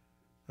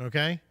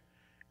 Okay?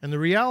 And the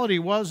reality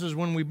is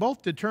when we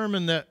both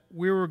determined that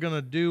we were going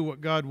to do what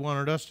God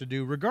wanted us to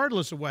do,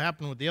 regardless of what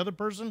happened with the other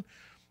person,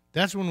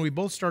 that's when we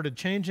both started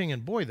changing.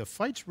 And boy, the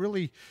fights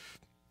really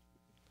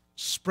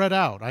spread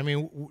out. I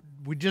mean,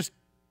 we just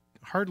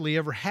hardly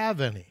ever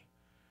have any.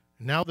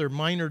 Now they're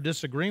minor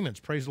disagreements.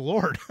 Praise the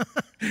Lord.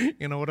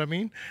 You know what I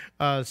mean?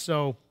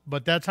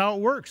 But that's how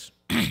it works.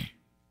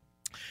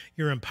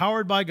 You're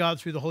empowered by God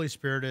through the Holy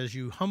Spirit as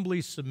you humbly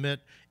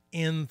submit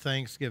in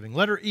thanksgiving.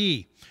 Letter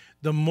E.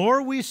 The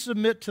more we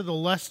submit to the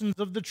lessons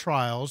of the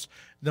trials,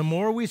 the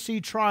more we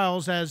see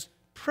trials as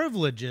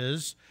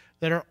privileges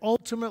that are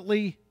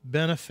ultimately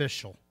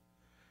beneficial.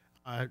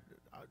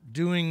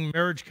 Doing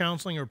marriage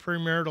counseling or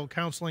premarital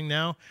counseling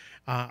now,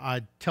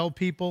 I tell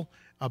people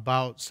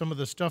about some of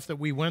the stuff that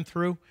we went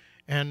through,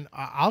 and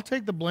I'll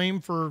take the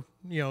blame for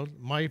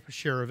my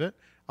share of it.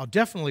 I'll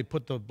definitely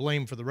put the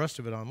blame for the rest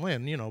of it on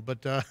Lynn,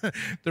 but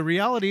the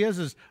reality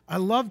is I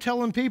love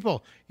telling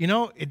people,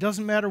 it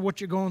doesn't matter what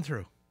you're going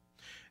through.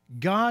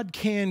 God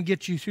can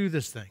get you through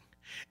this thing.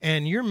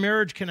 And your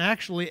marriage can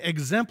actually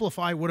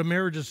exemplify what a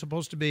marriage is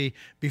supposed to be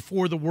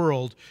before the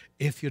world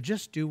if you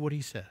just do what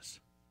he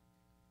says.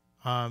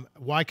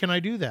 Why can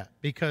I do that?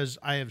 Because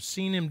I have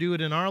seen him do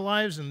it in our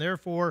lives, and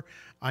therefore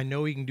I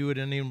know he can do it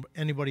in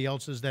anybody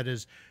else's that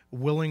is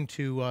willing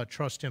to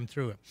trust him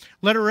through it.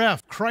 Letter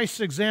F,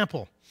 Christ's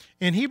example.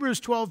 In Hebrews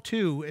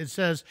 12:2, it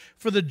says,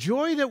 "For the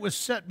joy that was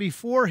set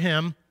before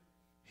him,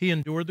 he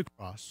endured the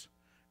cross,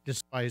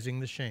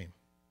 despising the shame."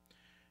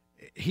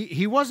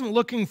 He wasn't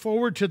looking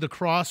forward to the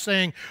cross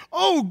saying,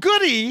 "Oh,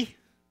 goody."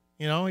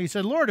 He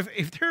said, "Lord,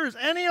 if there is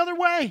any other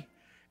way,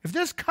 if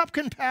this cup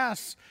can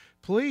pass,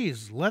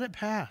 please let it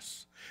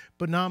pass.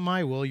 But not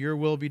my will, your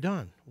will be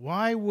done."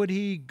 Why would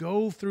he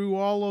go through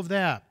all of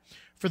that?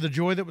 For the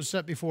joy that was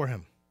set before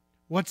him.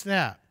 What's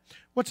that?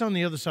 What's on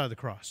the other side of the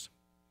cross?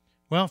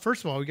 Well,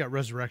 first of all, we got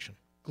resurrection,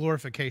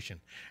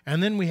 glorification.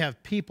 And then we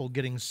have people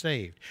getting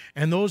saved.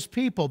 And those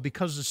people,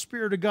 because the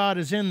Spirit of God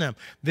is in them,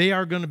 they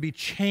are going to be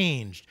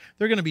changed.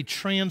 They're going to be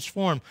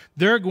transformed.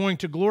 They're going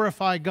to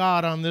glorify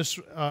God on this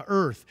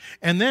earth.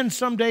 And then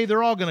someday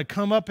they're all going to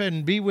come up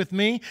and be with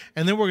me.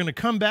 And then we're going to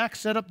come back,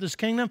 set up this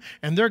kingdom,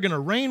 and they're going to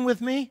reign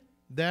with me.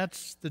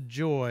 That's the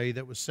joy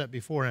that was set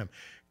before him.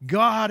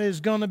 God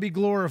is going to be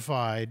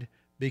glorified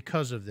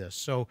because of this.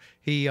 So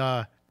he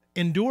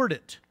endured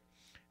it.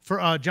 For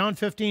John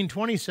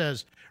 15:20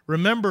 says,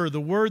 "Remember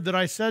the word that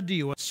I said to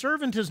you, a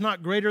servant is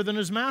not greater than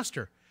his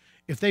master.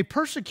 If they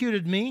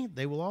persecuted me,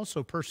 they will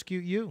also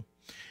persecute you.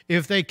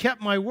 If they kept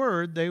my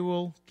word, they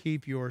will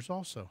keep yours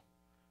also."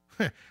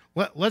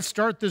 Let's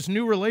start this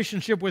new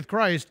relationship with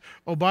Christ.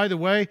 Oh, by the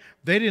way,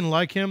 they didn't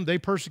like him. They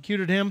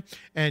persecuted him.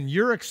 And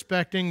you're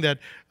expecting that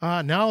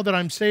now that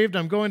I'm saved,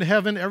 I'm going to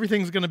heaven,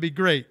 everything's going to be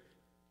great.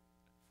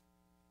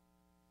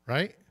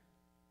 Right?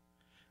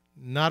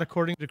 Not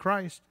according to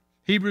Christ.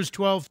 Hebrews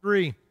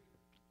 12:3.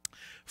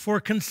 "For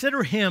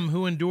consider him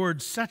who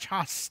endured such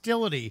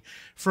hostility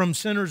from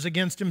sinners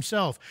against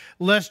himself,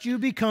 lest you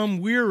become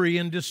weary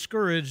and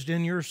discouraged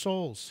in your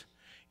souls."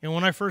 And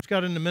when I first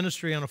got into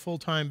ministry on a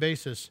full-time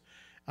basis,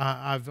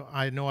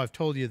 I know I've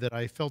told you that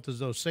I felt as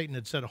though Satan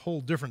had set a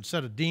whole different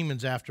set of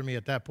demons after me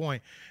at that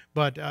point.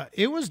 But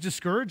it was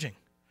discouraging.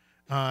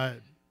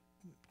 God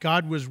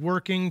was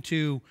working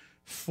to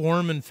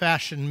form and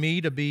fashion me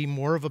to be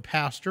more of a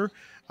pastor,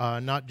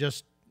 not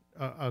just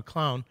a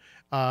clown.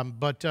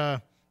 But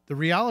the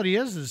reality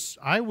is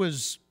I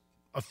was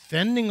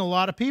offending a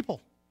lot of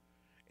people.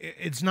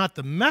 It's not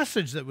the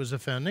message that was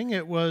offending.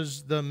 It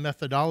was the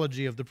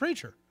methodology of the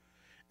preacher.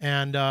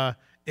 And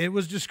it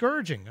was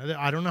discouraging.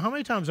 I don't know how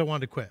many times I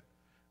wanted to quit.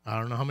 I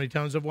don't know how many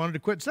times I've wanted to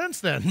quit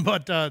since then.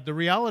 But the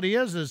reality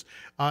is it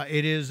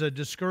is a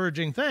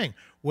discouraging thing.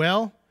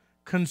 Well,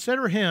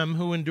 consider him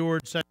who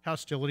endured such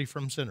hostility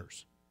from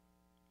sinners.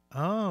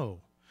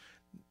 Oh,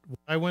 what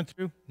I went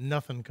through,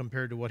 nothing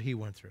compared to what he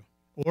went through.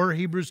 Or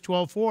Hebrews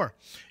 12:4,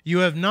 "You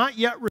have not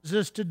yet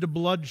resisted to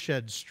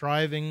bloodshed,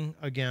 striving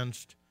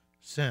against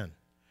sin."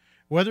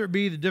 Whether it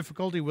be the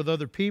difficulty with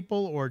other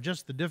people or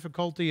just the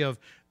difficulty of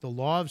the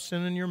law of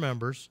sin in your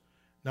members,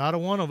 not a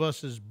one of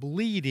us is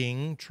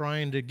bleeding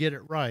trying to get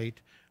it right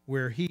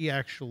where he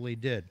actually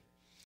did.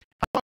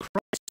 How about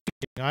Christ?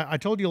 I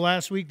told you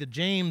last week that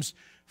James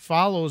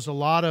follows a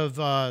lot of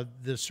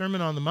the Sermon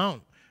on the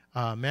Mount,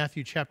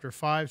 Matthew chapter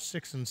 5,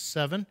 6, and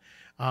 7.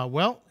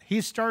 Well,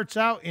 he starts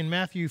out in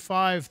Matthew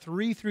 5,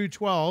 3 through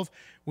 12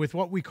 with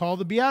what we call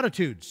the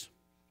Beatitudes.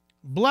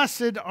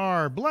 Blessed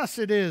are,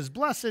 blessed is, a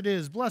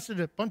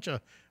bunch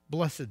of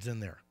blesseds in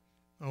there.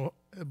 Oh,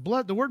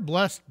 the word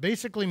blessed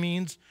basically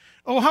means,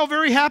 oh, how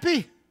very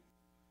happy.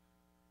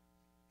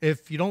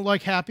 if you don't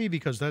like happy,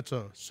 because that's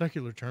a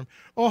secular term,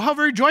 oh, how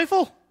very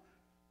joyful,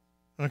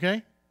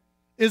 okay,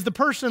 is the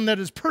person that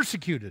is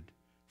persecuted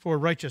for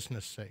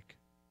righteousness' sake.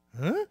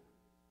 Huh?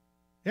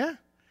 Yeah,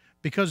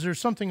 because there's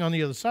something on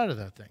the other side of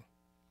that thing,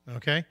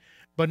 okay?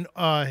 But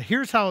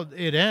here's how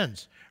it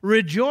ends.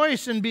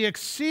 Rejoice and be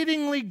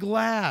exceedingly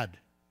glad.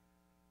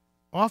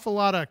 Awful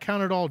lot of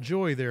count it all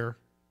joy there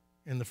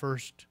in the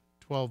first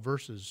 12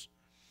 verses.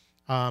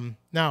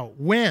 Now,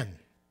 when?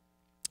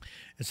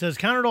 It says,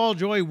 count it all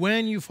joy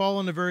when you fall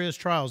into various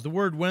trials. The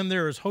word when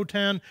there is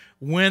hotan,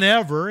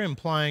 whenever,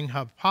 implying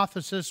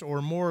hypothesis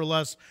or more or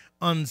less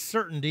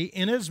uncertainty,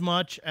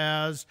 inasmuch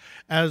as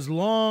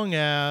long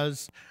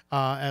as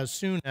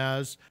soon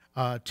as,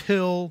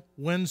 till,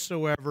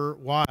 whensoever,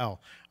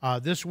 while.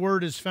 This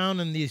word is found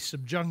in the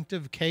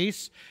subjunctive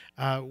case.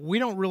 We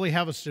don't really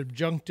have a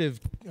subjunctive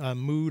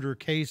mood or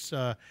case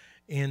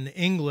in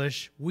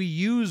English. We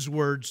use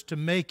words to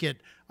make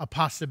it a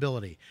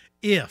possibility.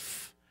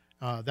 If.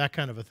 That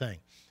kind of a thing.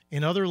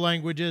 In other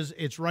languages,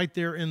 it's right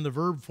there in the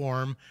verb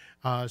form,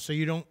 so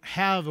you don't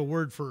have a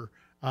word for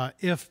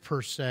if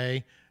per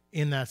se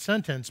in that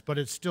sentence, but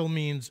it still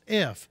means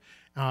if.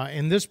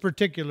 In this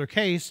particular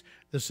case,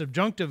 the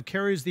subjunctive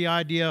carries the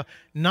idea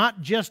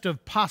not just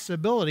of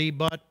possibility,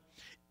 but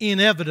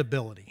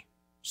inevitability.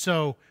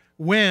 So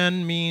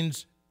when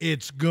means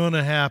it's going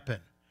to happen.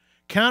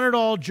 Count it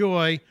all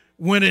joy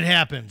when it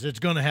happens. It's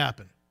going to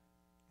happen.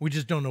 We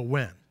just don't know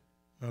when,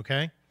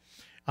 okay?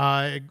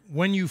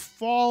 When you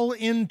fall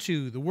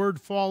into, the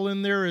word fall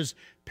in there is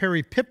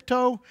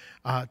peripipto,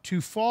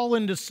 to fall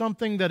into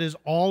something that is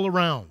all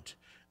around,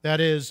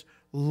 that is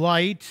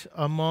light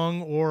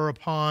among or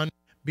upon,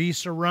 be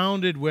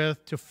surrounded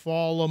with, to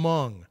fall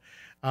among.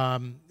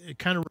 It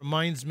kind of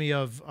reminds me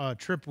of a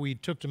trip we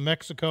took to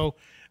Mexico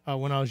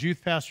when I was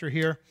youth pastor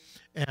here,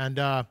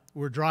 and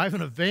we're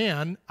driving a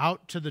van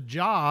out to the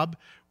job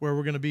where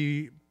we're going to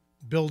be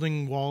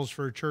building walls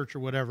for a church or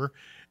whatever.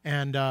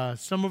 And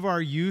some of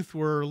our youth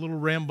were a little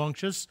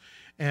rambunctious,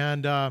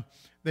 and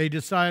they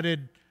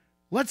decided,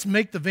 let's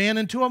make the van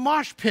into a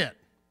mosh pit.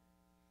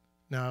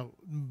 Now,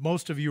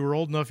 most of you are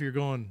old enough, you're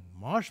going,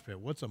 mosh pit?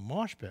 What's a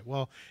mosh pit?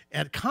 Well,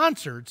 at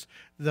concerts,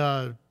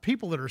 the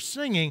people that are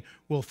singing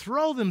will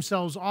throw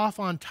themselves off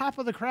on top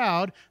of the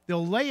crowd.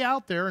 They'll lay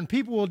out there, and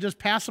people will just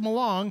pass them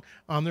along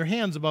on their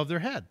hands above their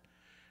head.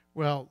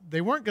 Well,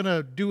 they weren't going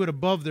to do it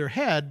above their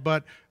head,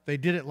 but they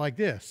did it like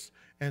this.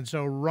 And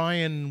so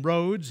Ryan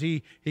Rhodes,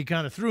 he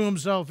kind of threw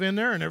himself in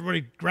there, and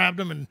everybody grabbed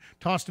him and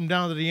tossed him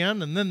down to the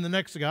end, and then the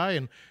next guy,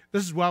 and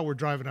this is while we're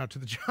driving out to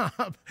the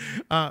job.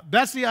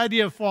 That's the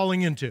idea of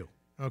falling into,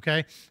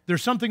 okay?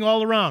 There's something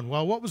all around.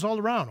 Well, what was all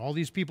around? All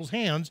these people's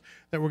hands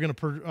that were going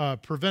to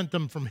prevent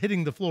them from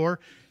hitting the floor,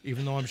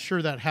 even though I'm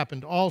sure that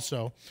happened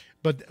also.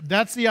 But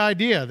that's the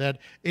idea, that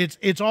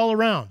it's all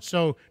around.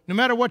 So no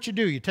matter what you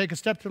do, you take a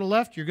step to the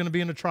left, you're going to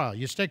be in a trial.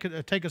 You take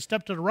a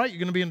step to the right, you're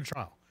going to be in a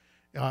trial.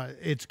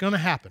 It's going to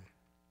happen.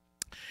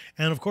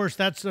 And, of course,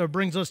 that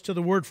brings us to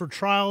the word for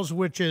trials,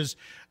 which is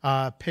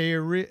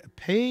peirasmos,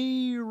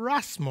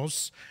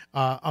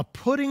 a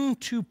putting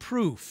to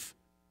proof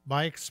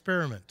by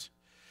experiment,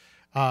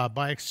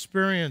 by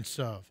experience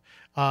of,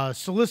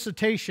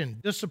 solicitation,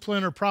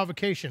 discipline, or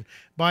provocation,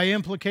 by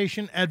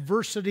implication,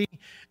 adversity,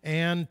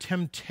 and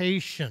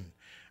temptation.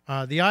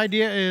 The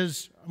idea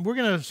is we're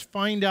going to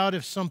find out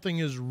if something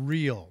is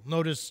real.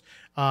 Notice,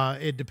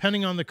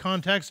 depending on the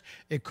context,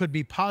 it could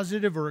be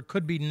positive or it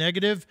could be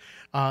negative.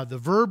 The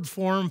verb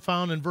form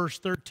found in verse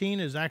 13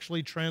 is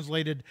actually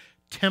translated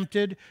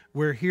tempted,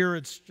 where here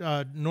it's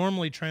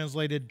normally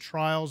translated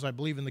trials. I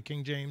believe in the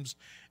King James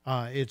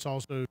it's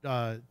also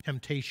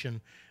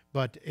temptation,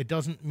 but it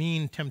doesn't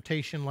mean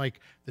temptation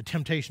like the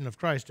temptation of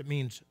Christ. It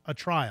means a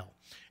trial.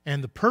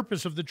 And the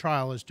purpose of the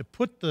trial is to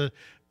put the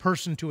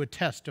person to a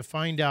test to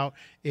find out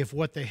if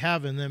what they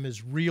have in them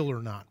is real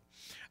or not.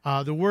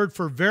 The word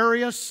for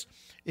various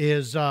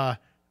is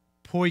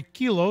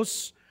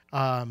poikilos,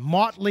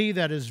 motley,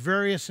 that is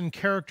various in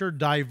character,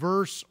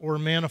 diverse, or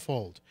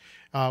manifold,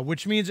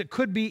 which means it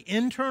could be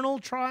internal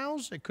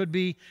trials, it could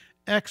be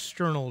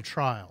external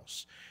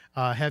trials.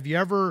 Have you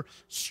ever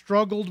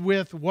struggled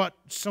with what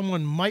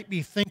someone might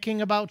be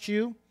thinking about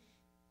you,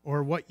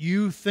 or what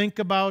you think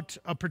about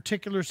a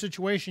particular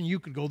situation? You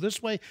could go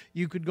this way,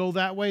 you could go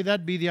that way.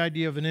 That'd be the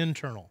idea of an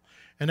internal.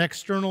 An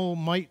external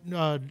might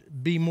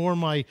be more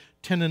my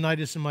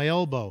tendonitis in my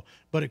elbow,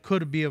 but it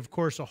could be, of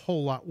course, a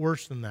whole lot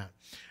worse than that.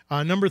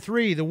 Number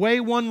 3, the way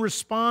one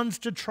responds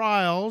to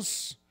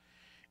trials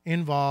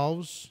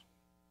involves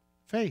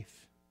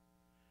faith.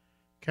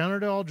 Count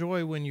it all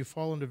joy when you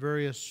fall into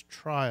various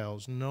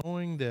trials,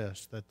 knowing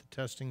this, that the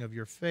testing of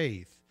your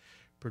faith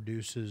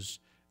produces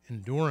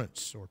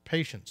endurance or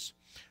patience.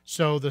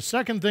 So the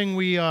second thing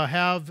we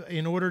have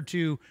in order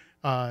to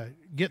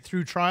get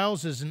through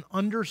trials is an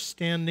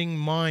understanding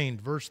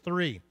mind. Verse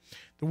 3.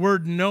 The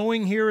word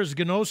knowing here is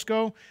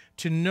gnosko,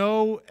 to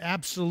know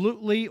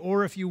absolutely,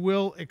 or if you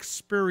will,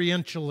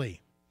 experientially.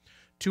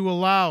 To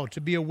allow,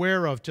 to be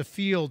aware of, to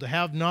feel, to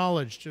have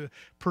knowledge, to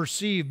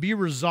perceive, be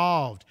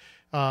resolved.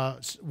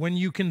 when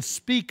you can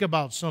speak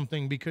about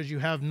something because you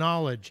have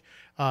knowledge,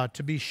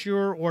 to be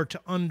sure or to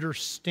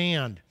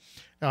understand.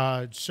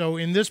 So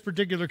in this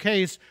particular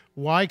case,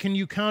 why can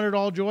you count it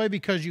all joy?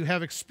 Because you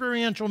have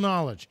experiential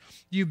knowledge.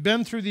 You've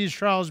been through these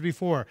trials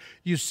before.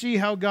 You see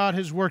how God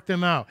has worked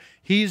them out.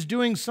 He's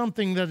doing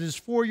something that is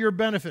for your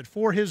benefit,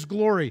 for His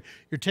glory.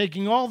 You're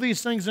taking all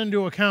these things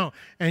into account,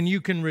 and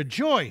you can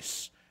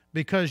rejoice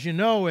because you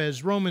know,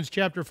 as Romans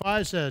chapter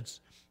 5 says,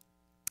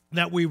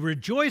 that we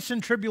rejoice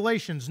in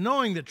tribulations,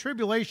 knowing that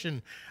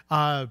tribulation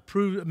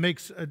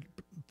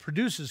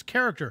produces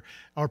character,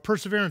 or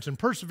perseverance, and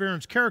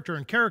perseverance, character,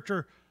 and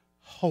character,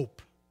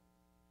 hope.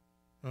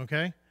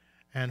 Okay?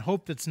 And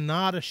hope that's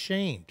not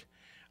ashamed.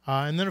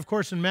 And then, of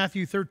course, in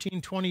Matthew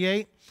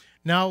 13:28,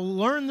 now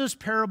learn this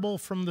parable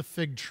from the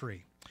fig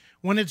tree.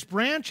 When its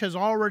branch has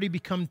already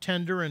become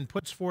tender and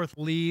puts forth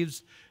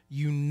leaves,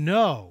 you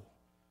know,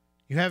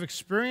 you have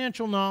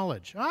experiential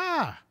knowledge.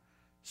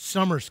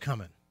 Summer's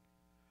coming.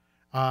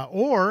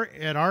 Or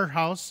at our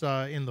house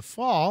in the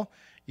fall,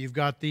 you've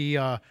got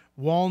the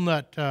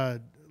walnut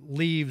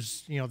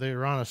leaves,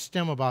 they're on a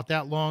stem about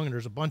that long, and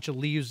there's a bunch of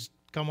leaves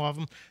come off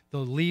them. The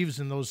leaves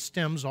and those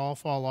stems all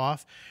fall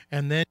off,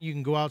 and then you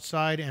can go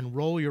outside and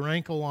roll your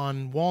ankle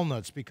on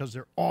walnuts because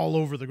they're all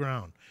over the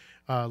ground.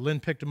 Lynn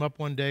picked them up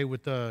one day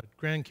with the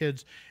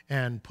grandkids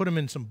and put them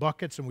in some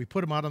buckets, and we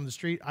put them out on the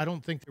street. I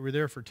don't think they were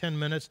there for 10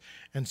 minutes,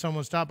 and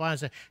someone stopped by and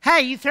said,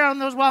 "Hey, you throwing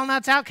those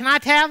walnuts out? Can I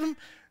have them?"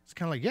 It's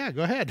kind of like, yeah,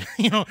 go ahead.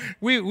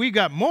 We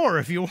got more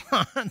if you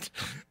want.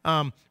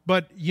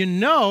 But you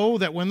know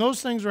that when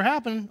those things are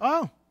happening,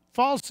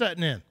 fall's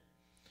setting in.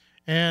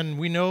 And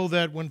we know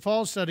that when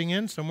fall's setting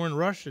in, somewhere in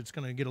Rush, it's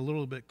going to get a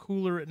little bit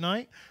cooler at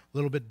night, a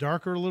little bit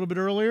darker a little bit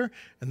earlier.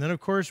 And then, of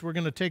course, we're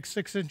going to take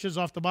 6 inches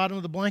off the bottom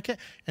of the blanket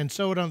and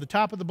sew it on the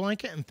top of the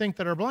blanket and think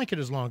that our blanket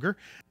is longer.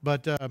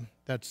 But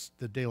that's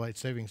the daylight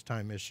savings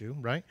time issue,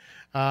 right?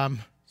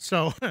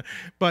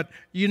 But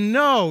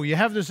you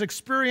have this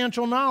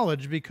experiential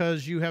knowledge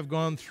because you have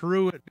gone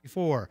through it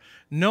before.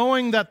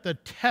 Knowing that the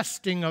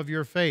testing of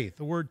your faith,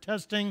 the word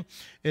testing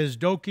is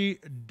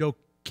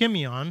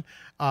dokimion,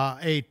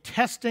 a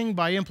testing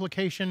by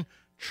implication,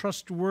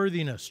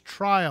 trustworthiness,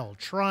 trial,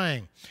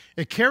 trying.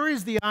 It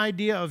carries the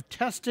idea of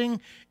testing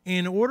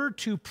in order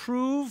to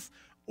prove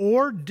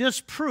or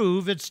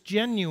disprove its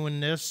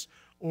genuineness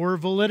or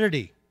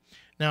validity.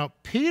 Now,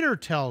 Peter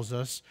tells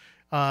us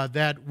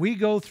that we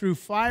go through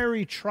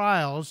fiery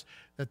trials,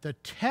 that the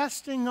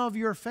testing of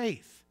your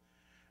faith,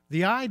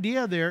 the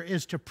idea there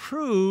is to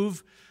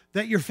prove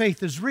that your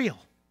faith is real.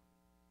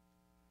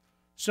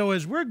 So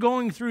as we're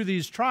going through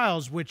these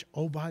trials, which,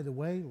 by the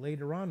way,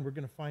 later on we're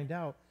going to find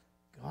out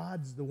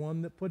God's the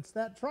one that puts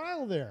that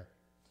trial there.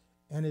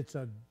 And it's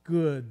a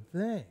good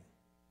thing.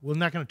 We're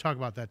not going to talk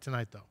about that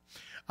tonight,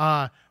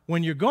 though.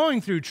 When you're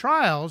going through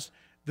trials,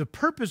 the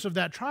purpose of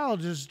that trial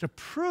is to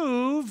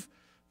prove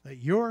that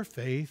your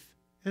faith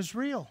is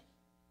real.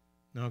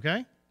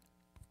 Okay?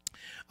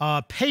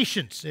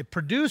 Patience. It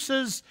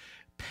produces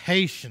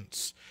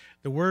patience.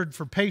 The word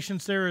for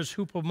patience there is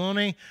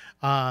hupomone,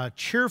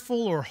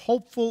 cheerful or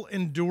hopeful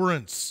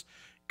endurance,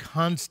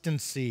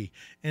 constancy,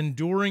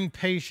 enduring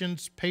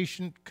patience,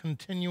 patient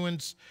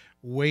continuance,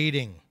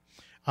 waiting.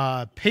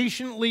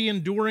 Patiently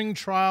enduring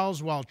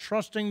trials while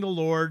trusting the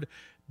Lord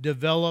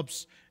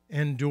develops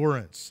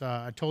endurance.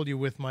 I told you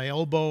with my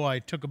elbow, I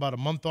took about a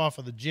month off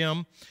of the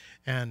gym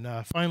and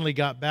finally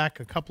got back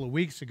a couple of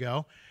weeks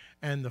ago.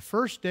 And the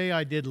first day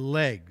I did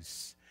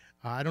legs.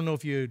 I don't know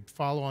if you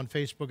follow on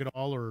Facebook at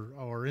all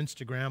or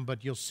Instagram,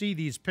 but you'll see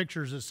these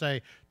pictures that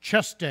say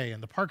chest day,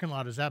 and the parking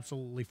lot is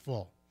absolutely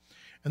full.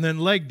 And then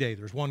leg day,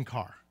 there's one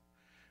car.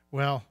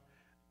 Well,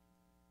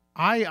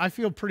 I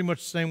feel pretty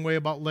much the same way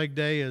about leg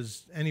day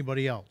as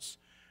anybody else.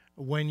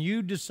 When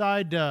you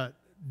decide to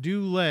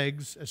do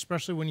legs,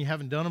 especially when you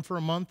haven't done them for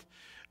a month,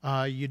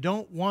 you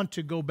don't want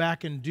to go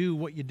back and do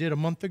what you did a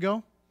month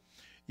ago.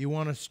 You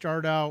want to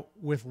start out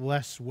with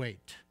less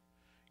weight,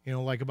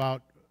 like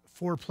about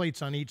 4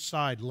 plates on each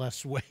side,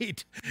 less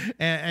weight.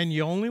 And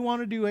you only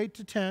want to do 8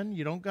 to 10.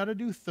 You don't got to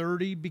do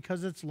 30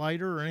 because it's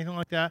lighter or anything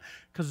like that,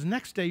 because the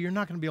next day you're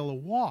not going to be able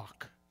to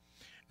walk.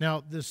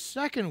 Now, the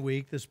second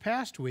week, this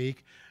past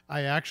week,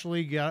 I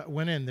actually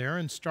went in there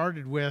and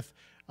started with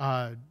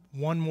 1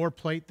 more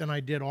plate than I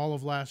did all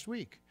of last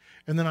week.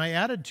 And then I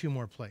added 2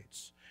 more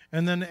plates.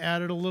 And then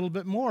added a little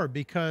bit more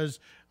because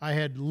I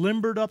had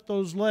limbered up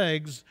those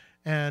legs,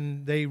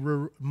 and they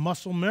were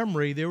muscle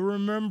memory. They were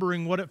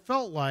remembering what it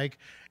felt like.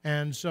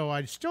 And so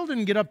I still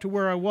didn't get up to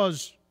where I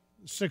was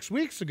 6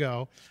 weeks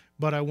ago,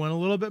 but I went a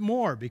little bit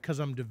more because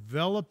I'm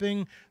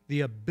developing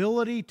the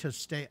ability to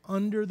stay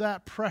under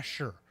that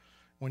pressure.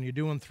 When you're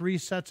doing 3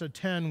 sets of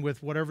 10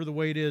 with whatever the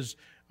weight is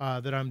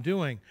that I'm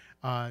doing,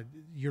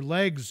 your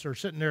legs are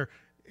sitting there.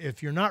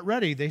 If you're not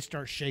ready, they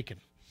start shaking.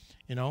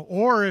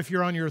 Or if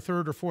you're on your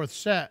third or fourth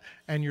set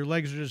and your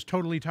legs are just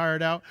totally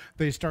tired out,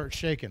 they start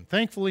shaking.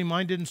 Thankfully,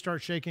 mine didn't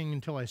start shaking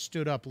until I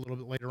stood up a little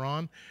bit later on.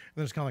 And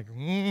then it's kind of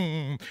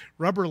like,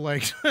 rubber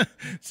legs.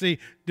 See,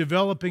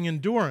 developing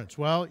endurance.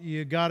 Well,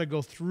 you got to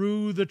go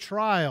through the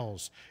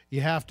trials.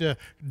 You have to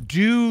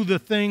do the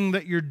thing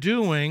that you're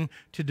doing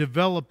to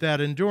develop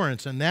that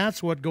endurance. And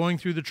that's what going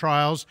through the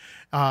trials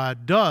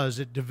does.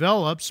 It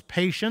develops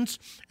patience.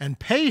 And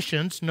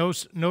patience,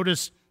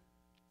 notice,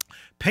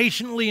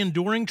 patiently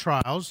enduring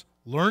trials,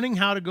 learning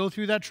how to go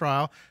through that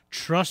trial,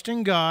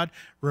 trusting God,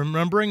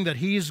 remembering that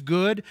He's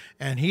good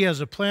and He has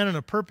a plan and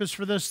a purpose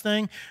for this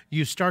thing,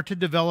 you start to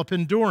develop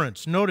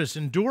endurance. Notice,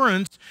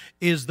 endurance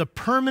is the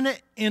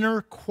permanent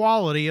inner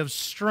quality of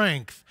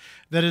strength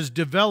that is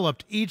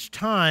developed each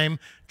time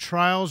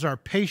trials are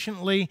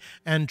patiently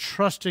and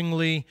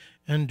trustingly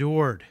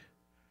endured.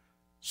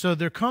 So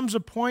there comes a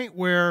point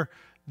where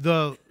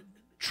the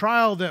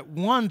trial that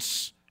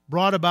once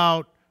brought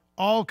about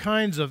all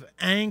kinds of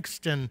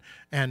angst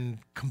and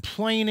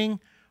complaining,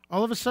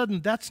 all of a sudden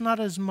that's not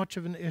as much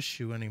of an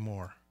issue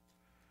anymore.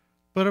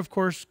 But of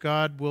course,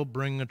 God will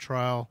bring a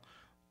trial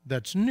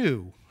that's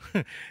new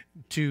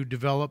to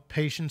develop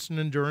patience and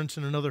endurance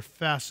in another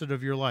facet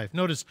of your life.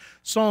 Notice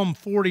Psalm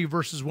 40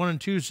 verses 1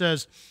 and 2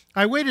 says,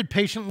 I waited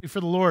patiently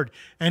for the Lord,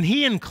 and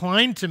He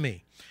inclined to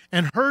me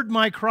and heard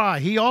my cry.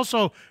 He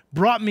also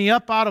brought me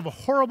up out of a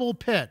horrible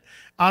pit,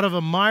 out of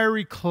a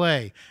miry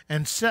clay,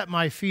 and set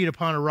my feet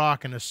upon a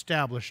rock and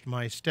established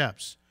my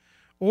steps.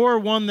 Or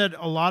one that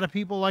a lot of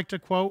people like to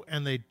quote,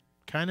 and they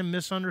kind of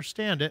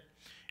misunderstand it,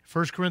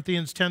 1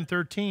 Corinthians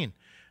 10:13.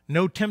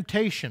 No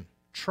temptation,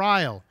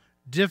 trial,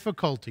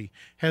 difficulty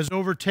has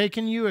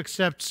overtaken you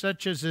except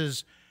such as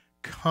is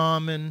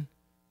common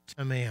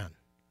to man.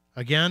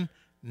 Again,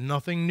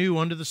 nothing new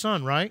under the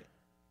sun, right?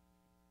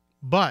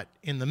 But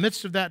in the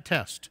midst of that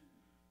test,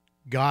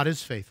 God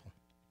is faithful.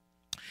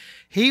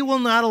 He will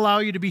not allow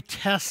you to be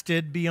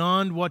tested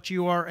beyond what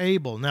you are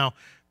able. Now,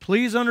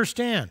 please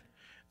understand,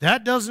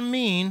 that doesn't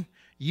mean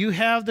you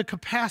have the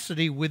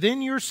capacity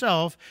within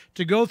yourself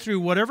to go through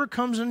whatever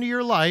comes into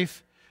your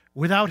life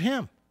without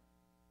Him.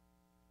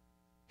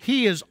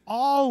 He is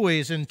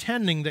always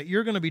intending that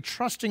you're going to be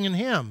trusting in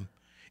Him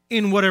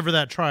in whatever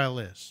that trial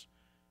is.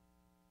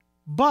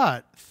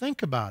 But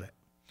think about it.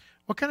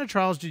 What kind of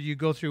trials did you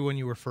go through when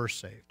you were first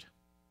saved?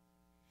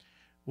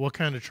 What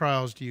kind of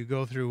trials do you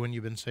go through when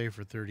you've been saved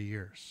for 30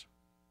 years?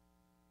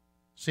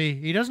 See,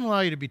 He doesn't allow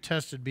you to be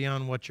tested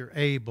beyond what you're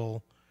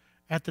able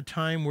at the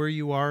time where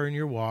you are in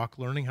your walk,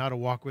 learning how to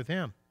walk with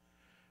Him.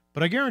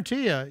 But I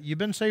guarantee you, you've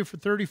been saved for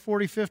 30,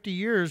 40, 50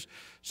 years,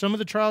 some of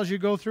the trials you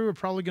go through are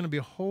probably going to be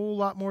a whole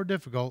lot more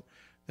difficult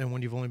than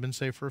when you've only been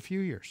saved for a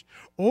few years.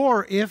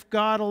 Or if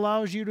God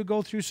allows you to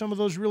go through some of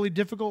those really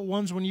difficult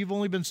ones when you've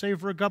only been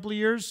saved for a couple of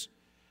years,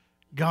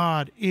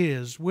 God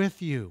is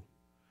with you.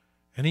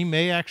 And He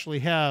may actually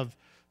have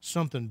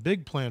something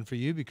big planned for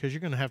you because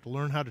you're going to have to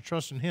learn how to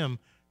trust in Him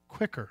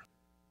quicker.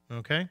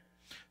 Okay?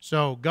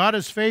 So God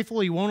is faithful.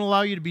 He won't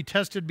allow you to be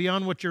tested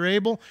beyond what you're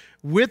able.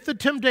 With the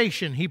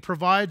temptation, He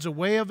provides a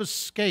way of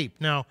escape.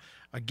 Now,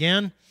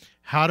 again,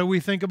 how do we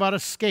think about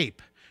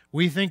escape?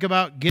 We think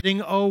about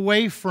getting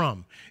away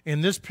from.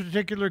 In this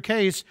particular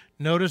case,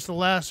 notice the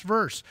last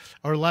verse,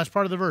 or last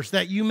part of the verse,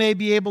 that you may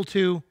be able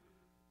to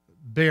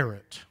bear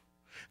it,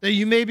 that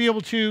you may be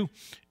able to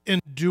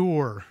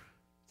endure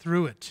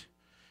through it.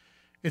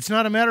 It's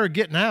not a matter of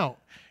getting out.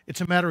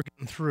 It's a matter of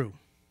getting through.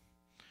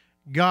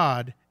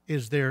 God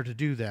is there to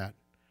do that.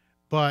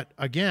 But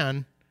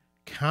again,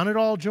 count it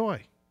all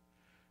joy.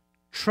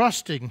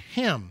 Trusting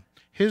Him,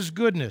 His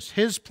goodness,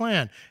 His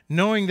plan,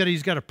 knowing that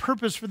He's got a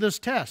purpose for this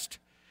test.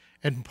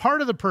 And part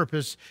of the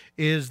purpose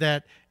is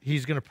that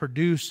He's going to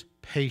produce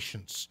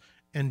patience,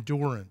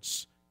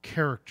 endurance,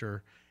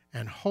 character,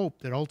 and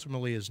hope that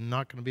ultimately is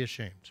not going to be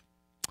ashamed.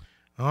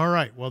 All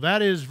right, well,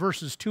 that is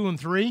verses 2 and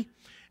 3,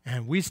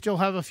 and we still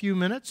have a few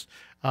minutes.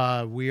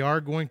 We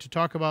are going to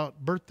talk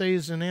about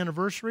birthdays and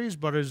anniversaries,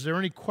 but is there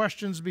any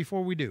questions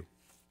before we do?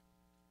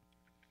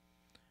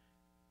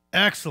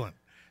 Excellent.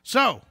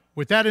 So,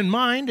 with that in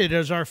mind, it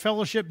is our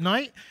fellowship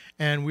night,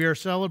 and we are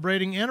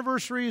celebrating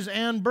anniversaries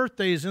and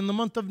birthdays in the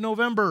month of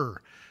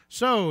November.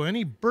 So,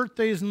 any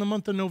birthdays in the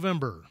month of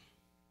November?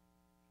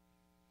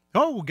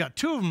 Oh, we got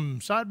two of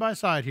them side by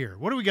side here.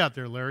 What do we got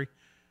there, Larry?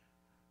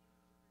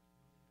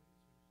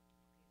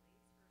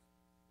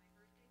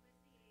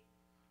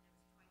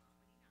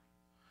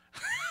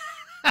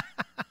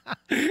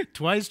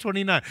 Twice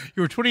 29.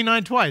 You were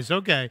 29 twice.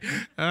 Okay.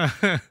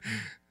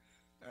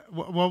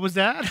 What was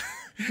that?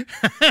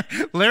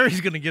 Larry's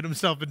going to get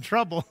himself in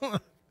trouble.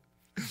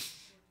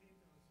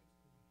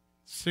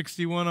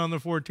 61 on the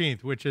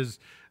 14th, which is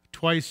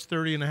twice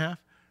 30 and a half.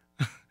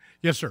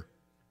 Yes, sir.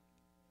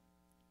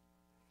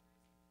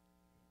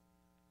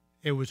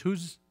 It was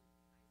whose?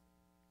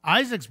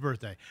 Isaac's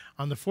birthday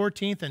on the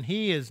 14th, and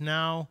he is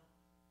now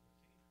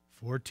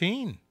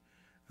 14.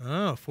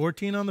 Oh,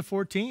 14 on the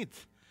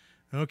 14th.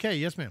 Okay,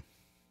 yes, ma'am.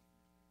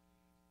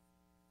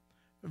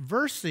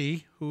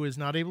 Versi, who is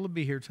not able to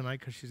be here tonight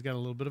because she's got a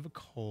little bit of a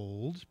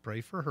cold,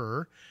 pray for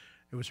her.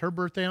 It was her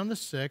birthday on the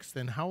 6th.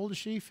 And how old is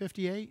she?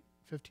 58?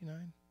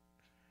 59?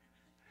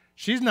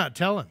 She's not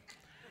telling.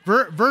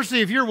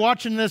 Versi, if you're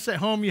watching this at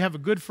home, you have a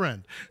good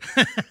friend.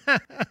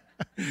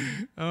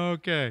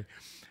 Okay.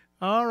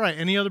 All right.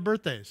 Any other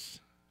birthdays?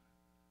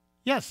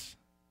 Yes.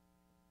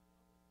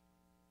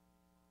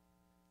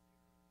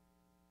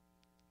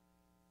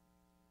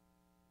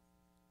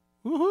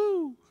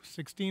 Woohoo!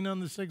 16 on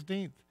the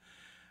 16th.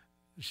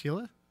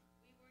 Sheila? We weren't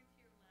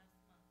here last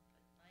month,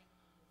 but Mike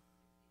was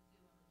 62 on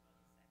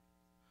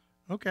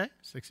the 22nd. Okay.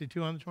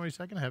 62 on the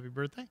 22nd. Happy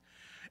birthday.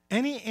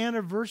 Any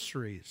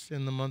anniversaries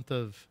in the month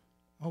of,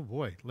 oh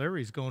boy,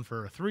 Larry's going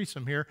for a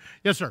threesome here.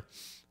 Yes, sir.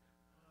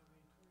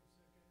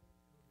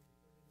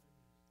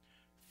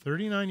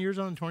 39 years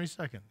on the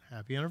 22nd.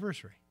 Happy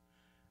anniversary.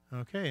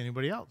 Okay.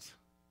 Anybody else?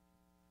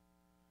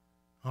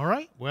 All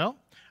right. Well,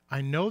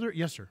 I know there,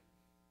 yes, sir.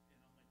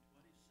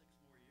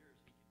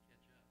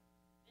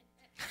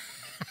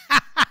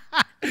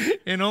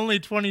 In only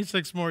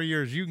 26 more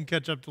years, you can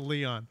catch up to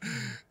Leon.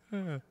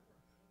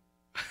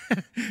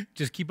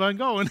 Just keep on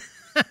going.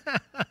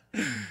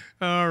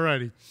 All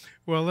righty.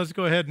 Well, let's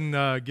go ahead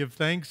and give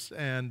thanks.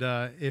 And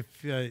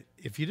if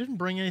you didn't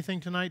bring anything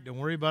tonight, don't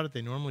worry about it.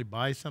 They normally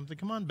buy something.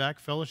 Come on back,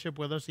 fellowship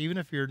with us. Even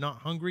if you're not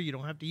hungry, you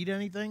don't have to eat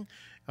anything.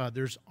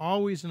 There's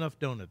always enough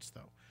donuts,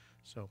 though.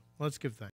 So let's give thanks.